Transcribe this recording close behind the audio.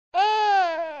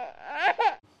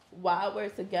while we're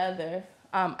together,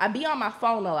 I be on my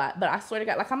phone a lot, but I swear to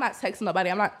God, like I'm not texting nobody.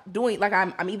 I'm not doing like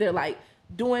I'm either like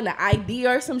doing the ID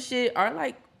or some shit or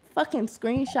like fucking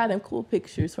screenshotting cool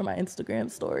pictures for my Instagram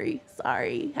story.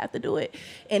 Sorry, have to do it.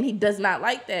 And he does not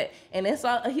like that. And then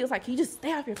so he was like, "Can you just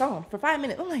stay off your phone for 5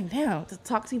 minutes?" I'm like, "Damn, to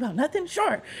talk to you about nothing?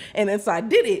 Sure." And then so I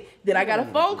did it. Then I got a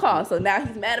phone call. So now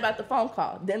he's mad about the phone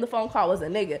call. Then the phone call was a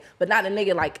nigga, but not a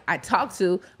nigga like I talked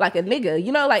to, like a nigga,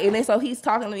 you know, like, and then so he's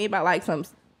talking to me about like some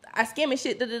I scamming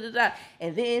shit, da da da da.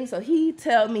 And then so he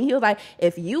told me, he was like,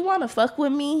 "If you want to fuck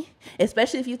with me,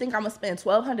 especially if you think I'm gonna spend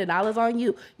 $1,200 on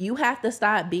you, you have to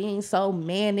stop being so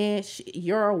mannish.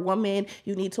 You're a woman.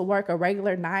 You need to work a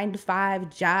regular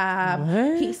 9-to-5 job."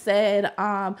 What? He said,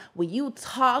 "When you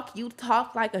talk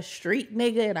like a street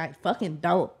nigga, and I fucking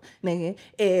don't, nigga."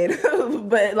 And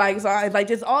but like, so I like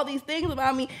just all these things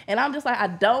about me, and I'm just like, I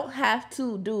don't have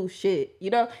to do shit, you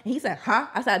know. And he said, "Huh?"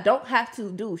 I said, "I don't have to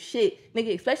do shit,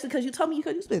 nigga, especially because you told me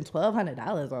you spend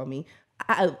 $1,200 on me."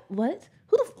 What?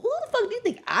 Who the fuck do you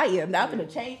think I am? Now I'm gonna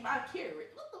change my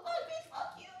carrot. What the fuck,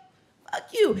 bitch?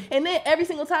 Fuck you. And then every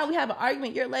single time we have an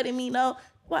argument, you're letting me know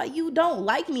why you don't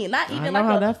like me, and not even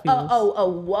like a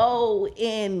woe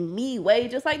in me way.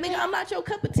 Just like, nigga, I'm not your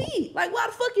cup of tea. Like, why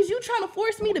the fuck is you trying to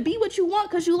force me to be what you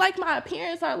want because you like my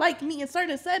appearance or like me in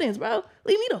certain settings, bro?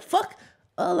 Leave me the fuck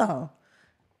alone.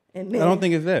 And then, I don't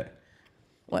think it's that.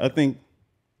 What? I think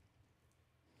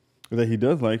that he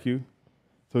does like you,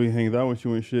 so he hangs out with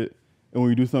you and shit. And when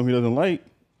you do something he doesn't like,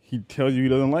 he tells you he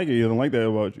doesn't like it. He doesn't like that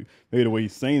about you. Maybe the way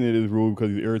he's saying it is rude because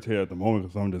he's irritated at the moment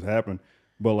because something just happened.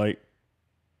 But like,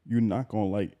 you're not gonna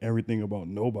like everything about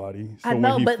nobody. So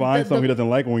when he finds something he doesn't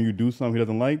like, or when you do something he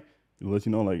doesn't like, he lets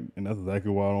you know, like, and that's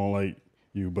exactly why I don't like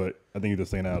you. But I think he's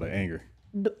just saying that out of anger.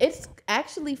 It's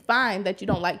actually fine that you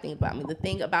don't like things about me. The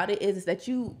thing about it is that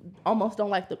you almost don't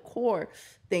like the core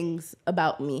things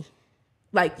about me.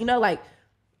 Like, you know, like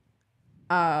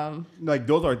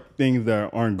those are things that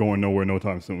aren't going nowhere no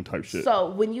time soon type shit. So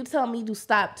when you tell me to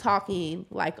stop talking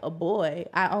like a boy,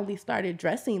 I only started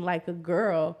dressing like a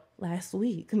girl last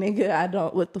week, nigga. I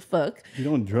don't, what the fuck? You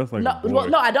don't dress like a boy. Well,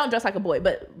 no, I don't dress like a boy.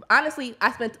 But honestly,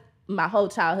 I spent my whole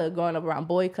childhood growing up around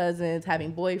boy cousins,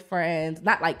 having boyfriends,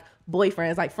 not like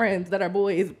boyfriends, like friends that are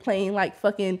boys, playing like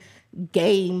fucking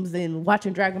games and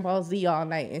watching Dragon Ball Z all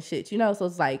night and shit, you know? So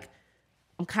it's like,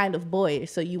 I'm kind of boyish,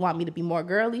 so you want me to be more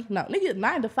girly? No, nigga,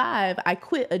 9 to 5. I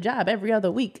quit a job every other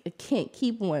week. I can't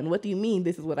keep one. What do you mean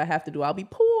this is what I have to do? I'll be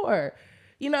poor.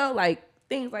 You know, like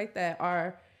things like that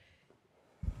are.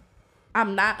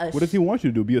 I'm not a. What does he want you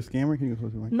to do? Be a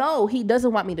scammer? No, he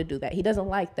doesn't want me to do that. He doesn't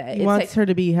like that. He wants her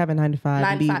to have a 9 to 5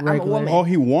 and be regular. I'm a woman. Oh,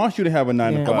 he wants you to have a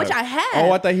 9 to 5, which I have.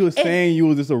 Oh, I thought he was saying you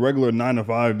was just a regular 9 to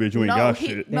 5 bitch. You ain't got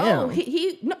shit. No,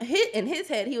 he in his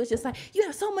head he was just like, you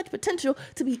have so much potential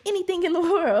to be anything in the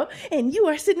world, and you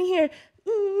are sitting here.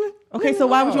 Okay, so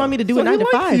why would you want me to do a 9 to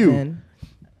 5 then?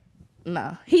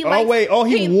 No, he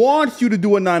wants you to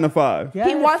do a 9 to 5. Yes.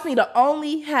 He wants me to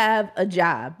only have a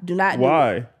job. Do not.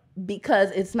 Why? Do it.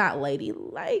 Because it's not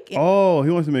ladylike. Oh, he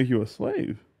wants to make you a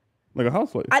slave, like a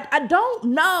house slave. I don't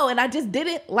know, and I just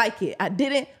didn't like it. I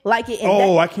didn't like it.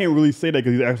 And I can't really say that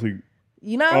because he's actually,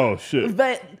 you know. Oh shit!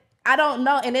 But I don't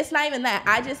know, and it's not even that.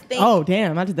 I just think. Oh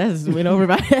damn! That just went over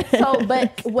my head. So,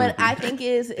 but what I think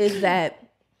is that.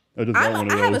 I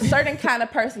have a certain kind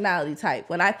of personality type.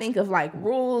 When I think of like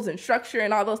rules and structure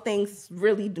and all those things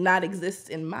really do not exist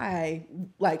in my,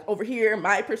 like over here,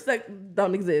 my perspective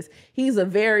don't exist. He's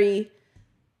you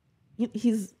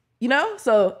know,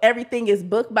 so everything is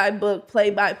book by book, play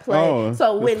by play. Oh,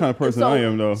 so when kind of person I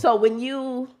am though. So when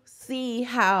you see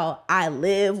how I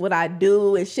live, what I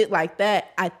do and shit like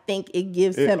that, I think it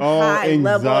gives him high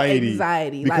level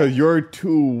anxiety. Because like, you're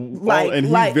too, and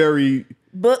he's very...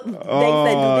 But they said do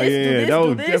this, that was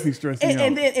do this. Definitely stressing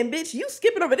and then bitch, you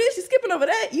skipping over this, you skipping over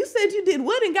that. You said you did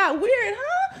what and got weird,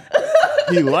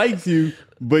 huh? He likes you,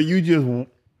 but you just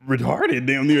retarded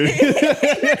damn near.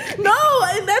 No,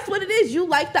 and that's what it is. You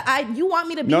like you want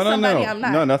me to be somebody I'm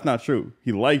not. No, that's not true.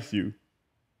 He likes you.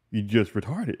 You just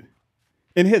retarded.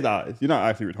 In his eyes, you're not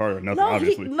actually retarded or nothing,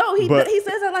 obviously. He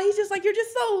says that like he's just like you're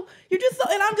just so,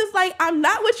 and I'm just like I'm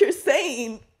not what you're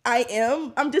saying. I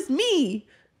am. I'm just me.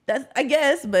 That's, I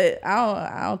guess, but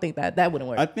I don't think that wouldn't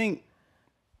work. I think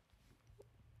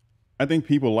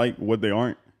people like what they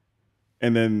aren't,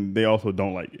 and then they also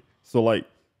don't like it. So like,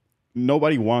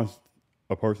 nobody wants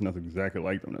a person that's exactly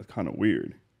like them. That's kind of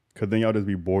weird, because then y'all just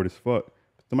be bored as fuck.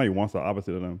 Somebody wants the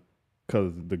opposite of them,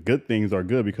 because the good things are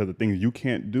good because the things you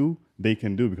can't do, they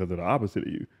can do because they're the opposite of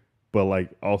you. But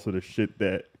like also the shit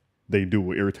that they do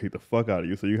will irritate the fuck out of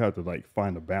you. So you have to like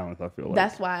find a balance, I feel like.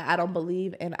 That's why I don't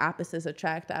believe in opposites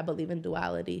attract. I believe in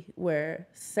duality, where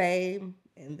same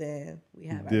and then we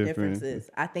have our differences.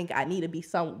 I think I need to be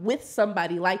with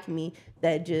somebody like me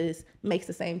that just makes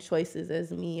the same choices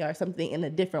as me or something in a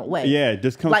different way. Yeah,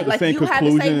 just comes to the same conclusion.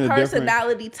 You have the same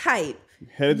personality type.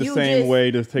 Headed the same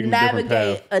way, just taking a different path.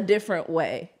 Navigate a different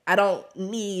way. I don't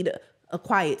need a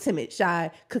quiet, timid,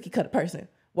 shy, cookie cutter person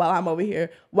while I'm over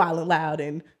here wilding loud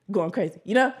and going crazy,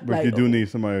 you know? But like, you do need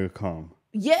somebody to calm.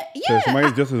 Yeah. So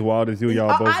somebody's just as wild as you,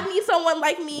 y'all both. I need someone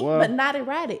like me, but not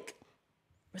erratic.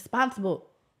 Responsible.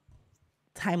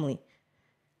 Timely.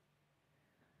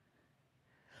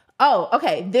 Oh,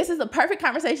 okay. This is a perfect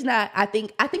conversation that I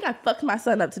think I fucked my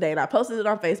son up today, and I posted it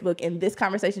on Facebook, and this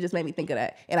conversation just made me think of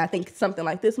that. And I think something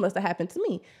like this must have happened to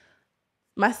me.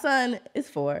 My son is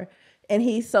 4,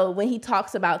 and so when he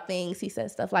talks about things, he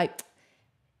says stuff like,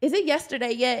 is it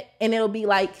yesterday yet? And it'll be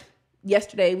like,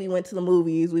 yesterday we went to the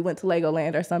movies, we went to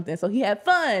Legoland or something. So he had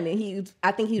fun, and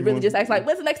I think he really just acts like,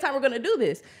 when's the next time we're gonna do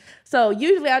this? So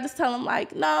usually I just tell him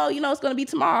like, no, it's gonna be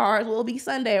tomorrow, or it'll be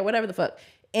Sunday, or whatever the fuck.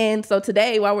 And so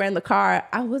today, while we're in the car,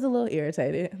 I was a little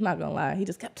irritated. I'm not gonna lie. He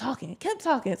just kept talking.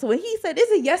 So when he said, is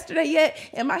it yesterday yet?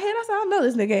 In my head, I said, I don't know,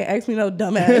 this nigga ain't asked me no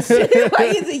dumbass shit.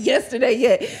 Like, is it yesterday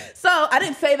yet? So I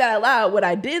didn't say that out loud. What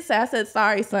I did say, I said,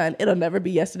 sorry, son, it'll never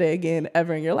be yesterday again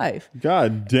ever in your life.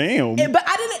 God damn. But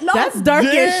I didn't know. That's dark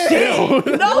as shit. No, what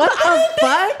the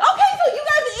fuck? Okay, so you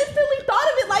guys instantly thought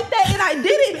of it like that, and I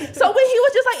didn't. So when he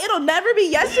was just like, it'll never be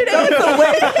yesterday,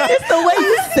 it's the way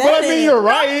you said it. I mean, you're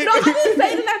right. No, I didn't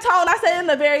say it in that tone. I said it in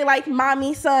a very like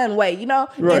mommy son way, you know?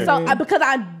 Right. And so because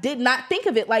I did not think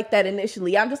of it like that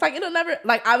initially, I'm just like, it'll never,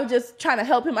 like, I was just trying to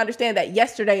help him understand that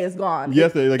yesterday is gone.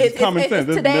 Yesterday, like, it's common sense.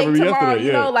 It's today, never tomorrow, yesterday,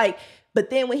 you know, like, but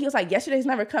then when he was like, yesterday's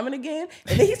never coming again,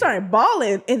 and then he started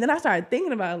bawling, and then I started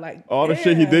thinking about it, like, all the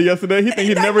shit he did yesterday, he think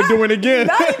he'd never do it again.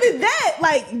 Not even that,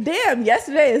 like, damn,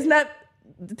 yesterday is not,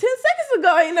 10 seconds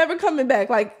ago ain't never coming back,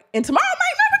 like, and tomorrow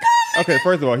might never come. Okay,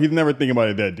 first of all, he's never thinking about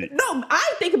it that deep. No,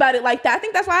 I think about it like that. I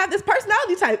think that's why I have this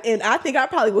personality type. And I think I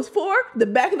probably was 4, the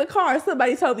back of the car,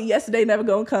 somebody told me yesterday never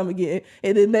gonna come again.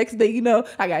 And the next day,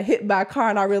 I got hit by a car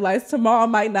and I realized tomorrow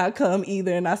might not come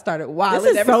either. And I started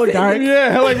wilding. This is so dark.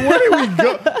 Yeah, like, where did we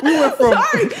go? We went from...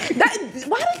 Sorry.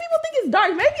 Why do people think it's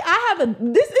dark? Maybe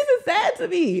this isn't sad to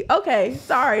me. Okay,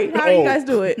 sorry. How do you guys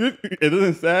do it? It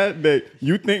isn't sad that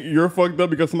you think you're fucked up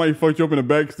because somebody fucked you up in the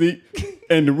back seat?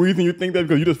 And the reason you think that is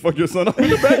because you just fucked your son up in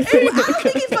the back seat? I don't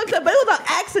think he's fucked up, but it was an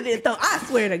accident, though. I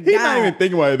swear to God. He's not even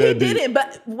thinking about it that deep. He didn't,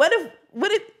 but what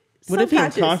if he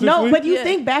unconsciously? No, but you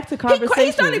think back to conversations.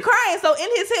 He started crying, so in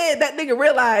his head, that nigga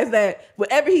realized that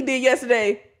whatever he did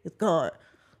yesterday is gone.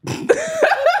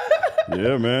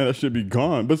 Yeah, man, that should be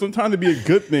gone. But sometimes it'd be a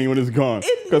good thing when it's gone.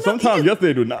 Because sometimes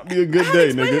yesterday do not be a good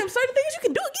day, nigga. Him certain things you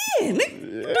can do again. Nigga.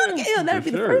 Do it again. It'll never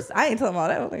be the first. I ain't telling him all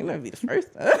that. I don't think it'll never be the first.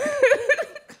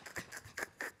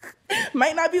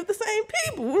 Might not be with the same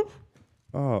people.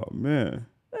 Oh, man.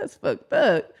 That's fucked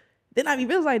up. Then I be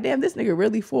realizing, like, damn, this nigga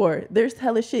really 4. There's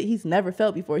hella shit he's never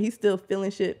felt before. He's still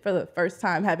feeling shit for the first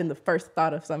time, having the first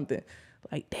thought of something.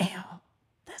 Like, damn,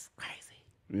 that's crazy.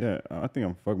 Yeah, I think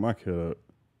I'm fucking my kid up.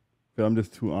 Because I'm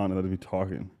just too honest to be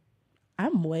talking.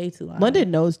 I'm way too honest.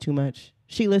 London knows too much.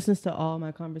 She listens to all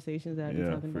my conversations that I've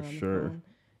been talking about on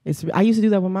the phone. I used to do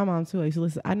that with my mom, too. I used to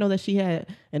listen. I know that she had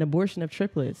an abortion of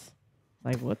triplets.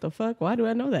 Like, what the fuck? Why do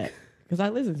I know that? Because I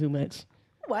listen too much.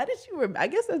 Why did you remember? I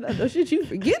guess that's no shit you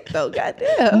forget, though.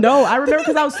 Goddamn. No, I remember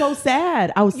because I was so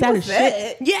sad. I was sad as sad?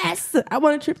 shit. Yes. I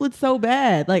wanted triplets so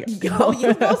bad. Like, yo, you was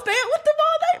going to stand with them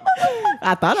all night, motherfucker?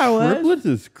 I thought I was. Triplets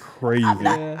is crazy.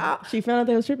 Yeah. She found out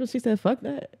they was triplets. She said, fuck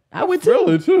that. I would too.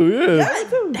 Really, too, yeah. Yeah,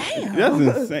 too. Damn.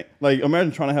 That's insane. Like,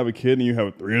 imagine trying to have a kid and you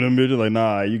have 3 of them bitches. Like,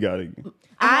 nah, you got it.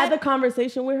 I had the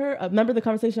conversation with her. Remember the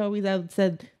conversation we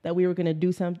said that we were going to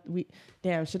do something?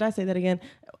 Damn, should I say that again?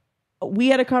 We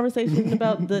had a conversation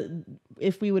about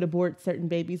if we would abort certain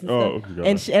babies and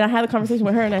stuff. And I had a conversation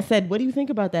with her and I said, what do you think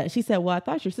about that? She said, well, I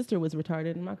thought your sister was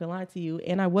retarded. I'm not going to lie to you.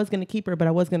 And I was going to keep her, but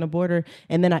I was going to abort her.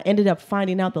 And then I ended up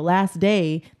finding out the last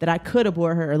day that I could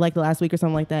abort her, or like the last week or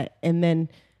something like that. And then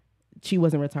she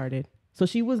wasn't retarded. So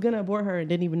she was going to abort her and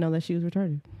didn't even know that she was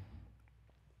retarded.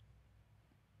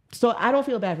 So I don't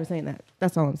feel bad for saying that.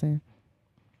 That's all I'm saying.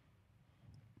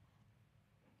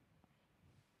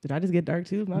 Did I just get dark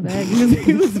too? My bad.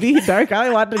 You was being dark.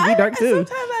 I wanted to be dark too.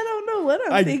 Sometimes I don't know what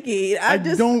I'm thinking. I'm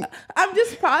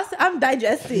just processing. I'm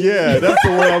digesting. Yeah, that's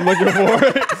the word I'm looking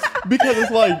for. Because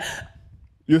it's like,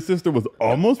 your sister was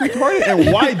almost retarded,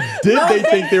 and why did they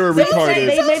think they were retarded?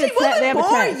 They made a test.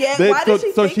 Why did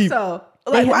she think so?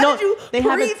 Like, why did you They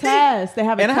have a pre-think? test. They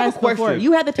have a And I have a test before. question.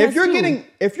 You had the test If you're too. getting,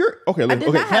 if you're okay, I did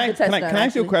okay. not have the test Can I done,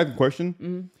 ask you a actually. question?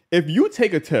 Mm-hmm. If you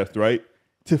take a test, right,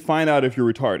 to find out if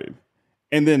you're retarded,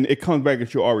 and then it comes back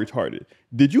that you are retarded,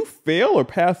 did you fail or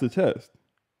pass the test?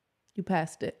 You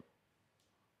passed it.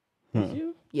 Did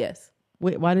you? Yes.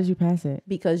 Wait, why did you pass it?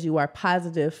 Because you are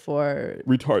positive for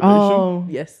Retardation. Oh,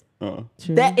 yes.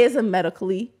 true. That is a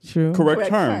medically true. Correct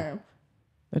term.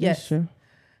 That is Yes. true.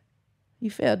 You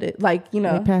failed it. Like, you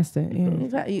know, They passed it.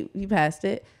 Yeah. you passed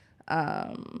it.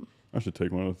 I should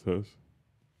take one of those tests.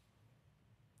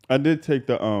 I did take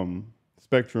the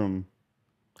spectrum.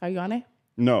 Are you on it?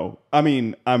 No, I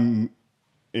mean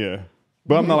yeah,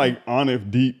 but I'm not like on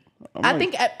it deep. I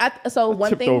think so. One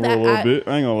tipped thing over that a little bit.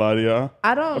 I ain't gonna lie to y'all.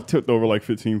 I've tipped over like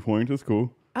 15 points. It's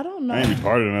cool. I don't know. I ain't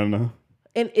retarded enough now.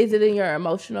 And is it in your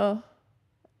emotional?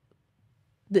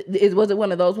 Was it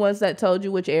one of those ones that told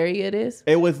you which area it is?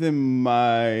 It was in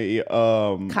my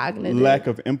Cognitive. lack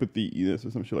of empathy or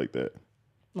some shit like that.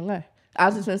 Okay. I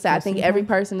was just gonna say, I think every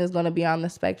person is gonna be on the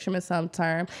spectrum in some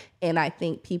term, and I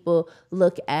think people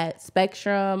look at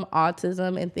spectrum,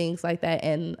 autism, and things like that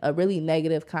in a really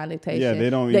negative connotation. Yeah, they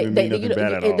don't even mean nothing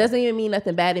bad at all. It doesn't even mean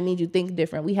nothing bad. It means you think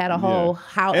different. We had a whole I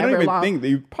however don't even long. think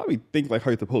they probably think like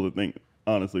how you're supposed to think.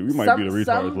 Honestly, we might be the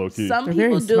retards low key. Some They're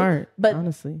people very do, smart, but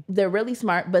honestly. they're really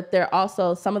smart. But they're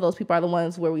also, some of those people are the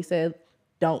ones where we said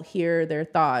don't hear their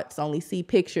thoughts, only see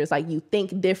pictures. Like, you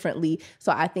think differently.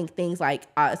 So I think things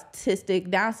like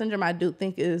autistic Down syndrome, I do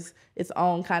think is its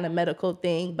own kind of medical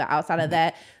thing. But outside of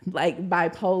that, like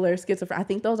bipolar, schizophrenia, I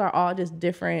think those are all just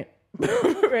different.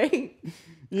 Right?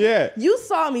 Yeah. You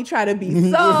saw me try to be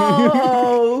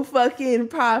so fucking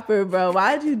proper, bro.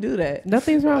 Why'd you do that?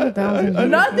 Nothing's wrong with that.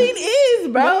 Nothing is,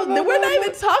 bro. No, We're not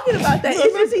even talking about that.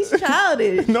 It's just he's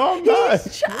childish. No, I'm not.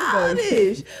 He's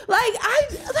childish. I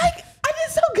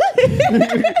did so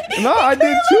good. No, I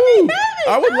did too.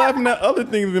 I was laughing at other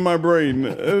things in my brain.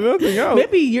 Nothing else.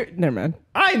 Maybe you're. Never mind.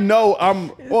 I know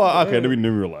I'm. Well, okay. Let me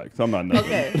relax. I'm not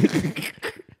nothing. Okay.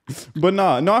 But no,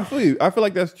 I feel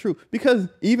like that's true because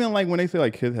even like when they say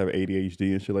like kids have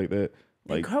ADHD and shit like that,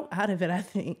 like Grow out of it, I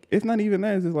think. it's not even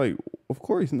that. It's just like, of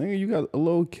course, nigga, you got a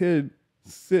little kid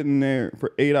sitting there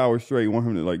for 8 hours straight. You want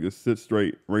him to like just sit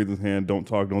straight, raise his hand, don't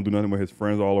talk, don't do nothing with his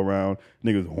friends all around.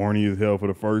 Niggas horny as hell for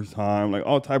the first time, like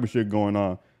all type of shit going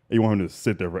on. And you want him to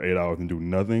sit there for 8 hours and do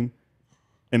nothing,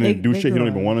 and then do shit he don't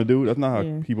even want to do. That's not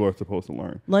how people are supposed to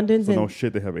learn. London's so no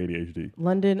shit, they have ADHD.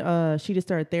 London, she just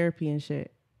started therapy and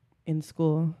shit in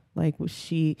school. Like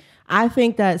I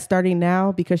think that starting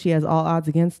now, because she has all odds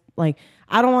against, like,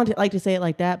 I don't want to like to say it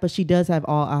like that, but she does have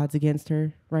all odds against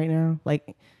her right now.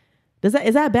 Like, is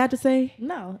that bad to say?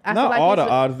 No. Not like all the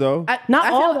odds though.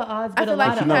 Not all the odds, but a lot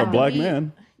of odds. She's not a black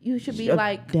man. You should be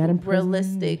like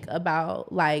realistic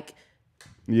about like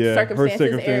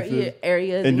circumstances,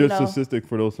 areas, and just statistic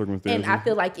for those circumstances. And I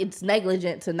feel like it's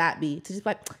negligent to not be, to just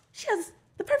like, she has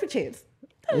the perfect chance.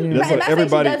 Yeah. That's what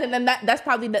everybody doesn't, and that's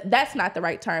probably that's not the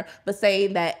right term. But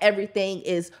saying that everything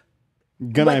is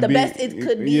gonna what the be, best it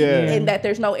could be, and that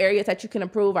there's no areas that you can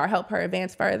improve or help her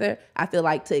advance further, I feel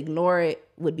like to ignore it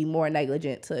would be more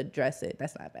negligent to address it.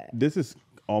 That's not bad. This is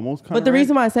almost kind But the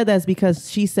reason why I said that is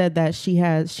because she said that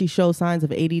she shows signs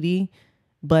of ADD,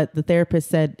 but the therapist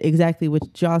said exactly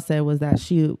what y'all said, was that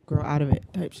she'll grow out of it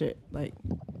type shit. Like,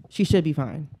 she should be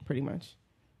fine, pretty much.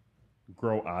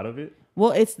 Grow out of it?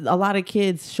 Well, it's a lot of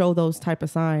kids show those type of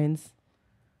signs,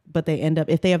 but they end up,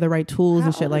 if they have the right tools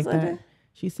and shit like that.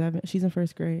 She's 7. She's in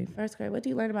first grade. First grade. What do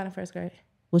you learn about in first grade?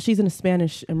 Well, she's in a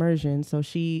Spanish immersion, so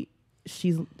she's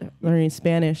learning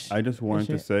Spanish. I just wanted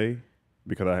to say,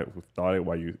 because I thought it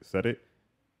while you said it,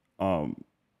 I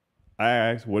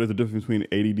asked, what is the difference between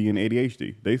ADD and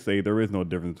ADHD? They say there is no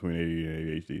difference between ADD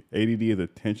and ADHD. ADD is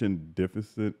attention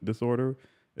deficit disorder,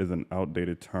 is an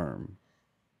outdated term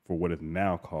for what is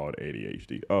now called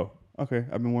ADHD. Oh, okay.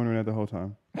 I've been wondering that the whole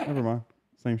time. Never mind.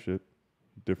 Same shit.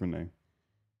 Different name.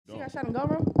 She got shot in go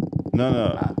room?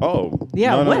 No. Oh.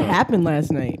 Yeah, no, what happened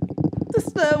last night? The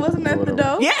stud wasn't at the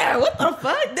door. Yeah, what the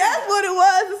fuck? That's what it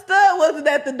was. The stud wasn't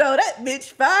at the door. That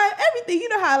bitch fine. Everything. You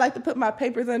know how I like to put my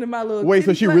papers under my little. Wait,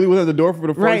 so she really was at the door for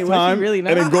the first time? Really and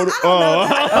then go to.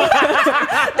 That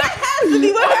has to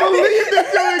be what I happened. believe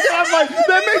this. I'm like,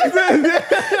 that makes sense.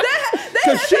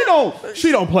 Because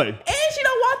she don't play. And she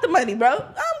don't want the money, bro.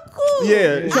 I'm cool.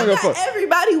 Yeah, I got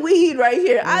everybody weed right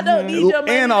here. I don't need your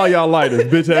money. And all y'all lighters,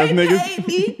 bitch ass They niggas. paid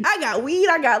me. I got weed.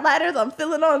 I got lighters. I'm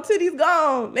filling on titties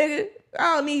gone, nigga.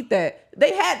 I don't need that.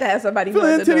 They had to have somebody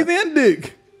filling titties and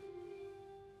dick.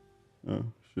 Oh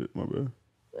shit, my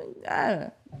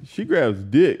bad. She grabs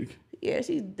dick. Yeah,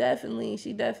 she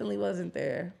definitely wasn't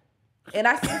there. And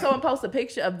I seen someone post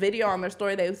a video on their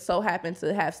story. They so happened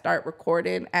to have start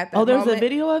recording at that Oh, there's moment. a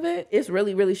video of it? It's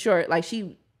really, really short. Like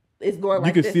she is going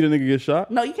like You this. can see the nigga get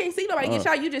shot? No, you can't see nobody get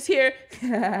shot. You just hear,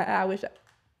 I wish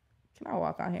can I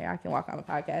walk on here? I can walk on the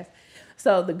podcast.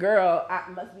 So the girl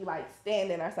must be like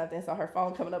standing or something. So her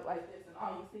phone coming up like this and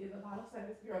all you see is a bottle of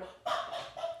this girl.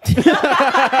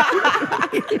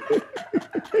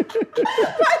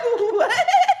 Like what?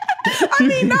 I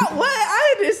mean, not what.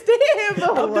 I understand,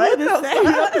 but what the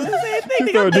fuck? She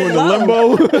started doing the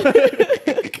limbo.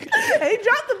 They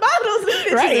dropped the bottles in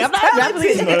it. Right, I'm not dropping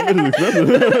it.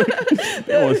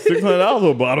 They want $600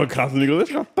 a bottle cost. Nigga,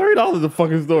 let's got $30 at the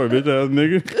fucking store, bitch ass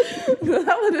nigga.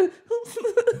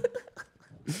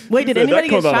 Wait, did anybody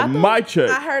get shot? My check.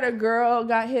 I heard a girl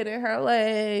got hit in her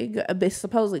leg.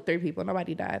 Supposedly 3 people.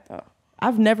 Nobody died though.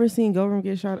 I've never seen Go Room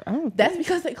get shot. I don't. That's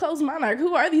because they closed Monarch.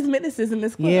 Who are these menaces in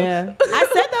this club? Yeah, I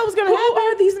said that was gonna Who happen.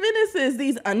 are these menaces?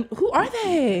 Who are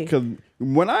they? Because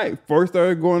when I first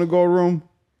started going to Gold Room,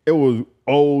 it was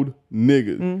old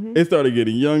niggas. Mm-hmm. It started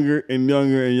getting younger and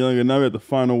younger and younger. Now we're at the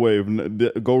final wave.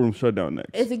 The Gold Room shut down next.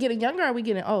 Is it getting younger or are we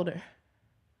getting older?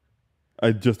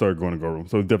 I just started going to Gold Room,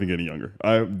 so it's definitely getting younger.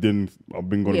 I've been going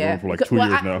to Gold Room for like 2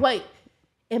 years now. Wait.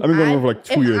 I've been going for like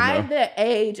 2 years now. Am I the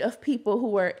age of people who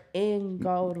were in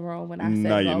Gold Room when I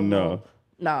said Gold Room?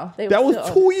 No, they were that was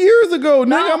still 2 years ago, nigga.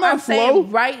 No, I'm not slow.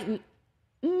 saying right.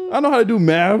 I know how to do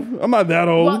math. I'm not that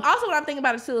old. Well, also what I'm thinking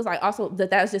about it too is like also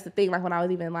that was just a thing like when I was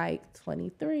even like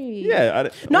 23. Yeah.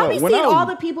 No, I've seen all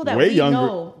the people that we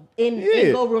know in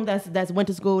Go Room that's went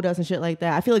to school with us and shit like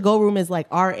that. I feel like Go Room is like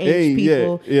our age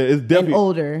people, yeah, it's definitely and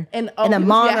older, and the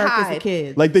Monarch is a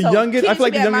kid. Like the youngest, I feel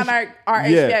like the youngest Monarch, our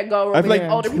age at Go Room. I feel like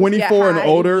older 24 and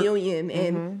older, Union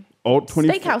and old 20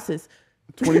 steakhouses,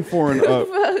 24 and up.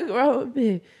 Wrong with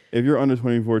me. If you're under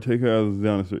 24, take your asses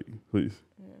down the street, please.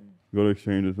 Go to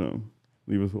Exchange or something.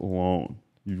 Leave us alone.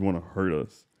 You want to hurt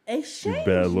us. Exchange. You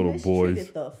bad little boys.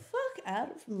 Get the fuck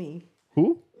out of me.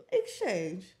 Who?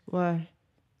 Exchange. Why?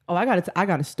 Oh, I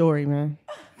got a story, man.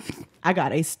 I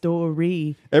got a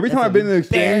story. Every time I've been in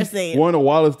Exchange, one of the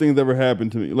wildest things ever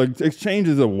happened to me. Like Exchange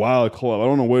is a wild club. I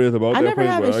don't know what it is about that place,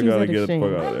 but I gotta get the fuck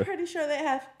out of there. I'm pretty sure they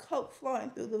have coke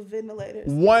flowing through the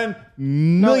ventilators. 1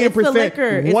 million percent. The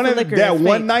liquor. It's the liquor. That it's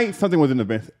one fake. night, something was in the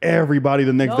vents. Everybody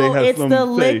the next day has it's something the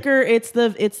to say. liquor.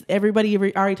 It's everybody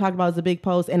already talked about. It's a big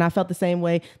post, and I felt the same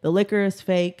way. The liquor is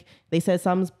fake. They said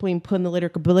something's putting the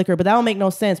liquor, but that don't make no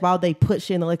sense. Why would they put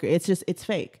shit in the liquor? It's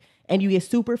fake. And you get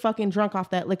super fucking drunk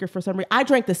off that liquor for some reason. I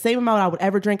drank the same amount I would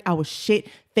ever drink. I was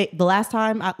the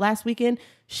last weekend,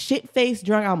 shit-faced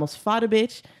drunk. I almost fought a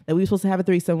bitch that we were supposed to have a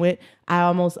threesome with.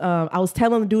 I was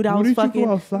telling the dude I was fucking.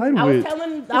 I was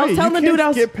telling the dude I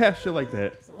was. Get past shit like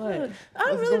that. What?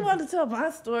 I really wanted to tell my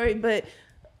story, but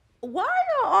why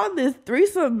are y'all on this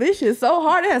threesome mission so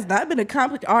hard? It has not been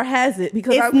accomplished, or has it?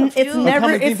 Because I'm confused. It's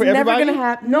never gonna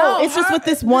happen. No, it's just with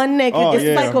this one nigga. Oh,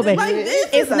 it's psycho baby. Like,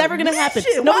 it's never gonna happen.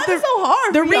 No, why is it so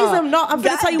hard? The reason, no, I'm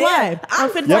gonna tell you why.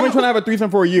 Y'all been trying to have a threesome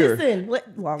for a year. Listen,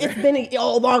 it's been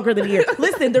longer than a year.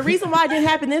 Listen, the reason why it didn't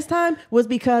happen this time was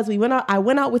because we went out. I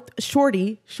went out with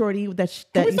Shorty that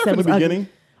you said was ugly.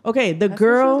 Okay, the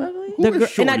girl,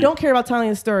 and I don't care about telling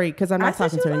the story because I'm not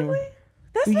talking to her anymore.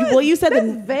 You said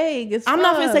that's vague. I'm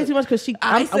not gonna say too much because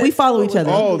we follow each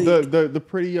other. Oh, the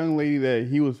pretty young lady that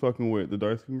he was fucking with, the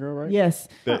dark skin girl, right? Yes.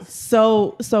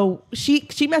 So she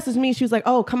messaged me. She was like,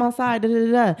 "Oh, come outside." Da, da,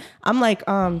 da, da. I'm like,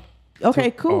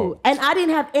 okay, cool. And I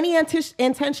didn't have any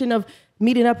intention of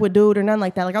meeting up with dude or nothing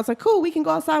like that. Like I was like, cool, we can go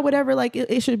outside, whatever. Like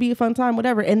it should be a fun time,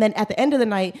 whatever. And then at the end of the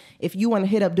night, if you want to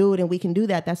hit up dude and we can do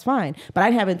that, that's fine. But I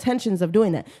didn't have intentions of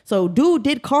doing that. So dude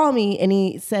did call me and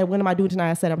he said, "When am I doing tonight?"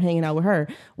 I said, "I'm hanging out with her,"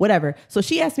 whatever. So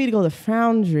she asked me to go to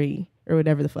Foundry or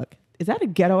whatever the fuck. Is that a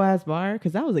ghetto ass bar?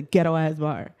 Because that was a ghetto ass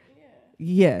bar.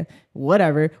 Yeah,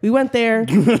 whatever. We went there.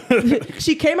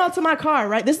 She came out to my car,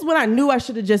 right? This is when I knew I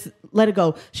should have just let it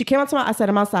go. She came out to I said,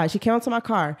 "I'm outside." She came out to my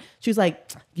car. She was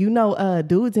like,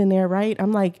 dude's in there, right?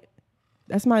 I'm like,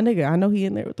 that's my nigga. I know he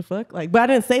in there. What the fuck? Like, but I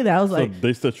didn't say that. I was like,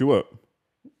 they set you up.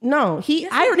 No,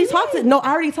 I already talked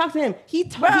to him. He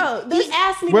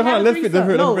asked me. Wait, hold on.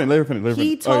 Let her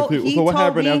finish. So what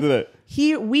happened after that?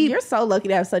 You're so lucky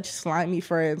to have such slimy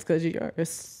friends because you're.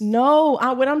 No,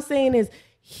 what I'm saying is,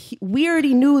 we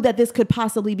already knew that this could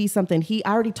possibly be something.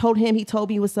 I already told him. He told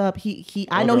me what's up.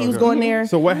 I know he was going there.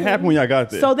 So what happened when y'all got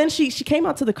there? So then she came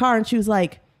out to the car and she was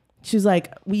like,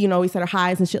 we said our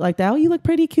highs and shit like that. "Oh, you look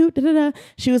pretty cute." Da, da, da.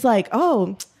 She was like,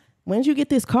 "Oh, when did you get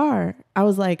this car?" I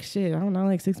was like, "Shit, I don't know,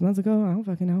 like 6 months ago. I don't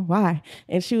fucking know why."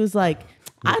 And she was like,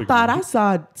 "I thought I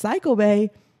saw Psycho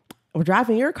Bae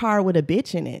driving your car with a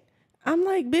bitch in it." I'm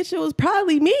like, "Bitch, it was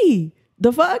probably me."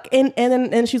 the fuck?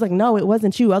 And she's like, no, it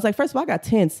wasn't you. I was like, first of all, I got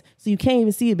tints, so you can't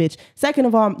even see a bitch. Second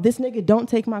of all, this nigga don't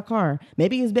take my car.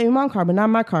 Maybe his baby mom car, but not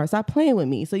my car. Stop playing with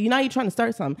me. So you're trying to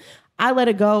start something. I let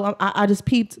it go. I just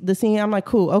peeped the scene. I'm like,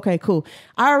 cool. Okay, cool.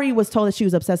 I already was told that she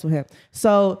was obsessed with him.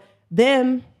 So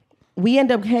then we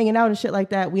end up hanging out and shit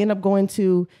like that. We end up going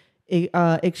to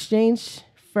exchange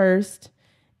first.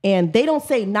 And they don't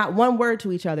say not one word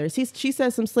to each other. She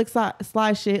says some slick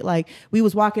sly shit. Like we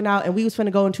was walking out and we was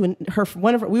finna go into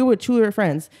we were with two of her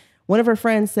friends. One of her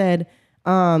friends said,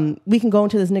 we can go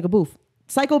into this nigga booth.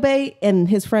 Psycho Bay and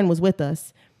his friend was with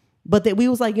us, but that we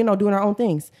was like, doing our own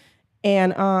things.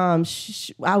 And I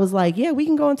was like, yeah, we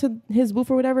can go into his booth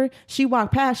or whatever. She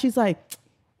walked past. She's like,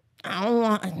 I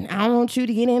don't want you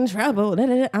to get in trouble.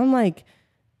 I'm like,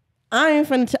 I ain't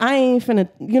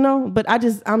finna, but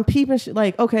I'm peeping shit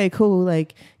like, okay, cool.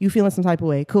 Like you feeling some type of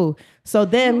way. Cool. So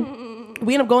then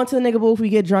we end up going to the nigga booth. We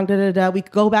get drunk. We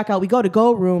go back out. We go to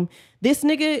go room. This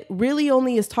nigga really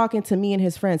only is talking to me and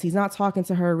his friends. He's not talking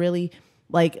to her really.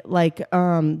 I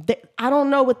don't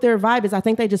know what their vibe is. I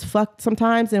think they just fuck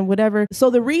sometimes and whatever. So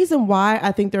the reason why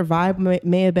I think their vibe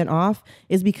may have been off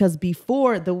is because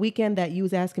before the weekend that you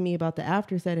was asking me about the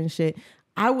after set and shit,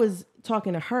 I was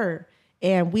talking to her.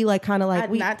 And we not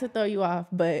to throw you off,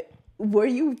 but were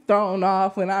you thrown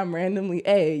off when I'm randomly,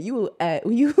 you? I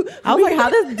was like,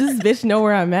 how does this bitch know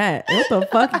where I'm at? What the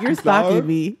fuck? You're stalking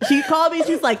me. She called me.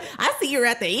 She's like, I see her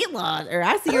at the Elon, or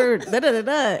I see her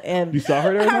And you saw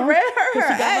her there? I read her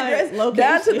address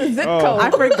down to the zip code. I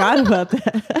forgot about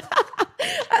that.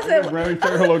 I said,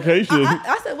 her location.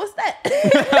 I said, what's that?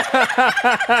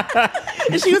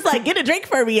 And she was like, get a drink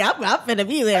for me. I'm finna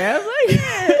be there. I was like,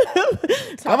 yeah.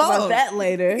 Talk about that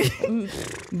later.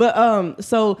 But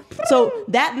so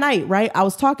that night, right, I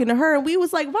was talking to her and we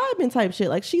was like vibing type shit.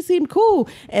 Like she seemed cool.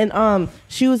 And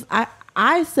she was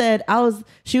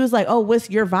she was like, oh, what's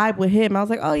your vibe with him? I was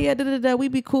like, oh yeah, we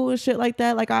be cool and shit like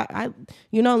that. Like I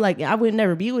would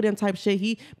never be with him type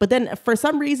shit. But then for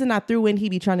some reason I threw in he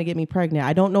be trying to get me pregnant.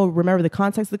 I don't remember the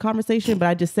context of the conversation, but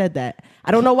I just said that.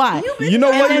 I don't know why. You know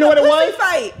what it was?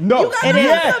 Fight. No.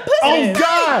 Oh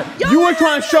God. You were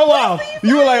trying to show off.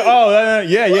 You were like, oh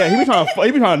yeah. He be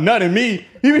trying to nut in me.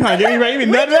 He be trying to get me right. He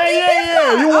be nutting.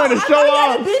 Yeah. You wanted to show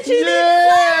off.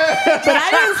 Yeah. But I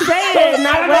didn't say it in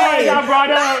that way.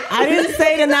 I didn't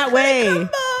say it in that way.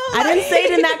 I didn't say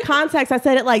it in that context. I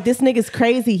said it like, this nigga's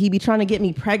crazy. He be trying to get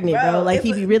me pregnant, bro. Like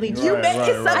he be really. You made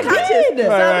it subconscious.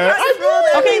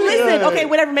 Okay, listen. Okay,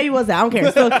 whatever. Maybe it was that. I don't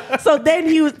care. So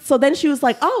then she was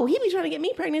like, oh, he be trying to get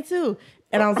me pregnant too.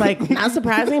 And I was like, not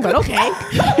surprising, but okay.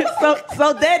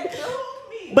 so then.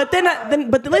 But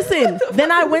listen, then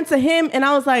I went to him and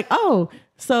I was like, oh,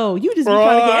 so you just be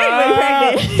trying to get everybody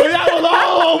pregnant. But that was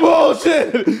all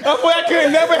bullshit. That's why I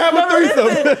could never have a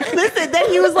threesome. Listen, then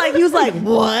he was like,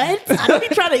 what? I don't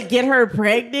be trying to get her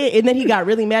pregnant. And then he got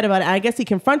really mad about it. I guess he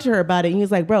confronted her about it. And he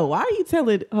was like, bro, why are you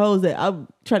telling hoes that I'm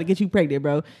trying to get you pregnant,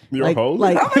 bro? You're hoes?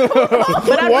 But I'm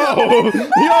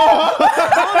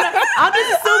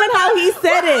just assuming how he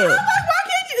said it.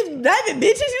 Bitches,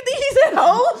 you think he said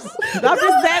hoes? I'm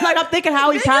just saying, like, I'm thinking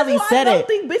how he probably said it. I don't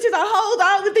think bitches are hoes.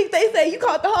 I don't think they say you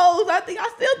called the hoes. I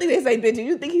still think they say bitches.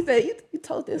 You think he said you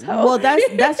told this hoe? Well,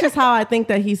 that's just how I think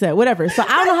that he said whatever. So I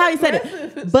don't know how he said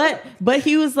it, but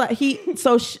he was like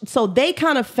so they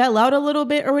kind of fell out a little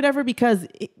bit or whatever because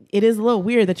it is a little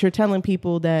weird that you're telling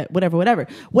people that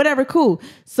whatever. Cool.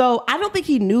 So I don't think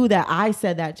he knew that I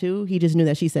said that too. He just knew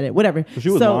that she said it. Whatever. So she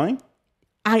was lying.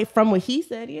 From what he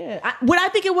said, yeah. What I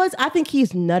think it was, I think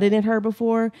he's nutted in her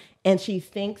before, and she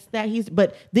thinks that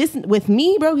but this, with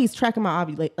me, bro, he's tracking my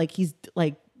ovulation. Like, he's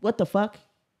like, what the fuck?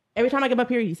 Every time I get up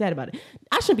here, he's sad about it.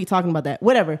 I shouldn't be talking about that.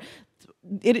 Whatever.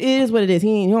 It is what it is.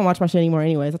 He don't watch my shit anymore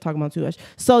anyways. I talk about too much.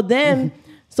 So then,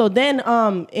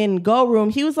 in go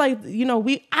room, he was like,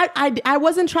 I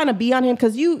wasn't trying to be on him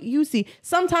because you see,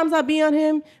 sometimes I be on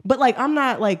him, but like, I'm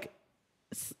not like,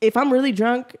 if I'm really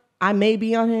drunk, I may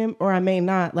be on him or I may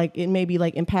not. Like it may be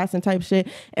like in passing type shit.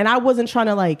 And I wasn't trying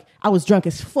to I was drunk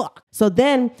as fuck. So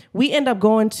then we end up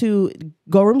going to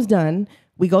go room's done.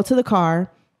 We go to the car.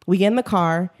 We get in the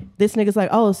car. This nigga's like,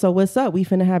 oh, so what's up? We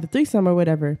finna have a threesome or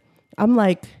whatever. I'm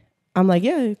like,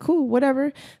 yeah, cool,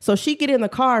 whatever. So she get in the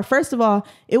car. First of all,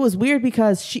 it was weird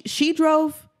because she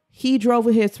drove, he drove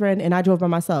with his friend and I drove by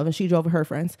myself and she drove with her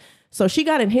friends. So she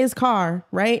got in his car,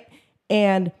 right?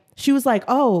 And she was like,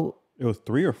 oh, it was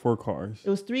 3 or 4 cars. It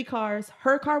was 3 cars.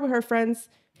 Her car with her friends.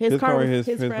 His car with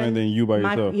his friend. Then you by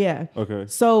yourself. Yeah. Okay.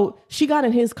 So she got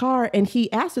in his car and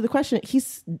he asked her the question. He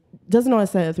doesn't know I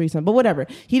said a threesome, but whatever.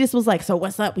 He just was like, so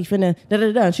what's up? We finna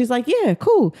da-da-da. And she's like, yeah,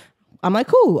 cool. I'm like,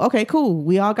 cool. Okay, cool.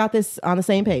 We all got this on the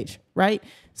same page, right?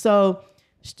 So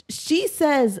she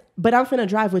says, but I'm finna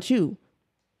drive with you.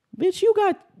 Bitch, you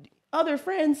got other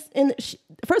friends. And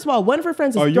first of all, one of her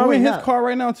friends is throwing up. Are you in his car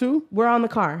right now too? We're on the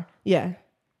car. Yeah.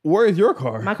 Where is your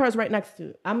car? My car's right next to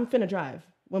it. I'm finna drive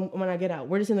when I get out.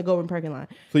 We're just in the Govan parking lot.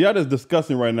 So y'all just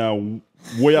discussing right now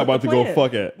where y'all about to go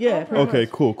fuck at. Yeah. Okay,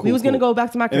 cool. We was going to go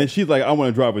back to my car. And then she's like, I want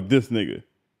to drive with this nigga.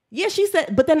 Yeah, she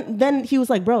said, but then he was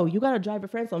like, bro, you got to drive your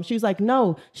friends home. She was like,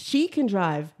 no, she can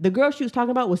drive. The girl she was talking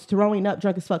about was throwing up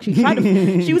drunk as fuck. She tried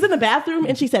to, she was in the bathroom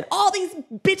and she said, all these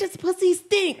bitches' pussies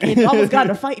stink. And almost got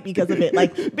in a fight because of it.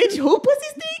 Like, bitch, who pussy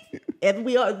stink? And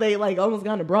they like almost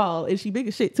got in a brawl. And she big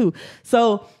as shit too.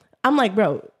 So I'm like,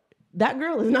 bro, that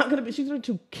girl is not going to be, she's going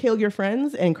to kill your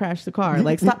friends and crash the car.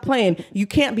 Like, stop playing. You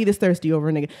can't be this thirsty over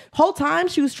a nigga. Whole time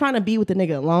she was trying to be with the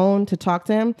nigga alone to talk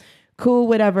to him. Cool,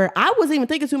 whatever. I wasn't even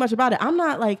thinking too much about it. I'm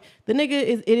not like, the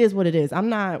nigga it is what it is. I'm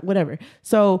not, whatever.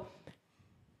 So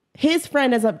his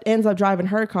friend ends up driving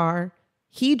her car.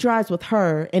 He drives with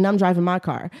her and I'm driving my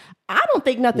car. I don't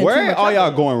think nothing. Where are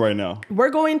y'all going right now?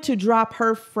 We're going to drop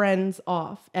her friends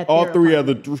off at all their three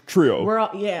apartment. of the trio.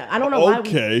 I don't know why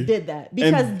we did that.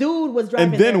 Because dude was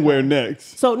driving. And then where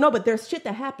next? So no, but there's shit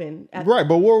that happened. Right,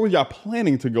 but where were y'all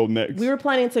planning to go next? We were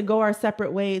planning to go our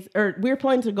separate ways, or we were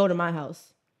planning to go to my house.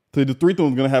 So the threesome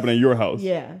was gonna happen at your house.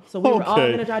 Yeah. So we were all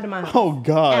gonna drive to my house. Oh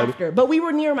God. After, but we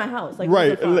were near my house. Like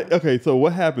right. Okay. So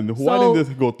what happened? Why didn't this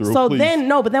go through? So please?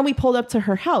 but then we pulled up to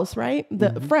her house, right?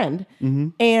 The friend,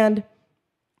 and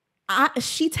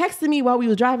she texted me while we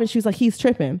were driving. She was like, "He's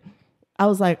tripping." I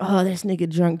was like, "Oh, this nigga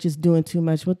drunk, just doing too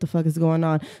much. What the fuck is going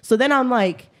on?" So then I'm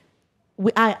like,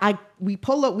 we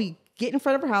pull up, we get in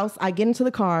front of her house. I get into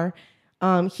the car.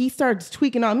 He starts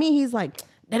tweaking on me. He's like,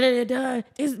 da da da da,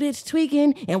 this bitch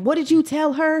tweaking, and what did you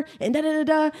tell her? And da da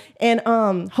da da. And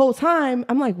whole time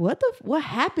I'm like, what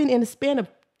happened in the span of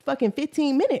fucking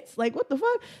 15 minutes? Like, what the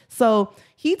fuck? So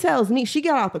he tells me, she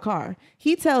got out the car.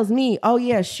 He tells me, oh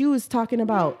yeah, she was talking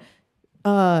about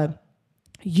I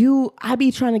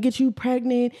be trying to get you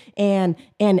pregnant, and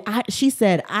she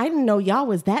said, I didn't know y'all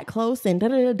was that close, and da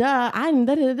da da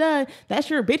da. That's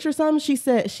your bitch or something. She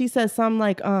said something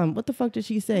like, what the fuck did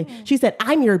she say? She said,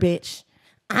 I'm your bitch.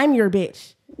 I'm your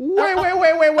bitch. Wait. As a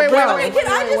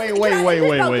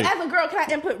girl, can I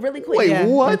input really quick? Wait,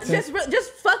 what? Just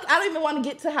fuck. I don't even want to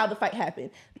get to how the fight happened.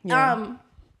 Yeah.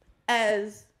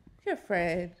 As your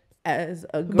friend, as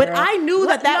a girl. But I knew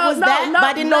that was that, but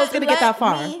I didn't know it was going to get that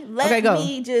far. Let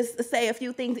me just say a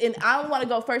few things, and I want to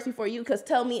go first before you, because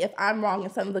tell me if I'm wrong in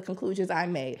some of the conclusions I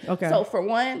made. Okay. So for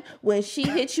one, when she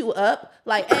hit you up,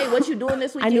 like, hey, what you doing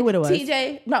this weekend? I knew what it was.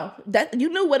 TJ, no, that you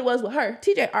knew what it was with her.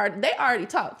 TJ, they already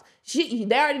talked. They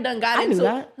already done got into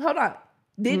it. Hold on.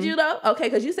 Did you though? Okay,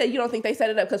 because you said you don't think they set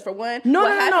it up. Because for one, no.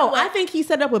 I think he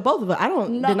set it up with both of us. I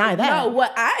don't deny that. No,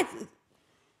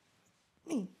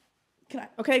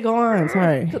 Okay, go on.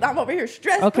 Sorry. Because I'm over here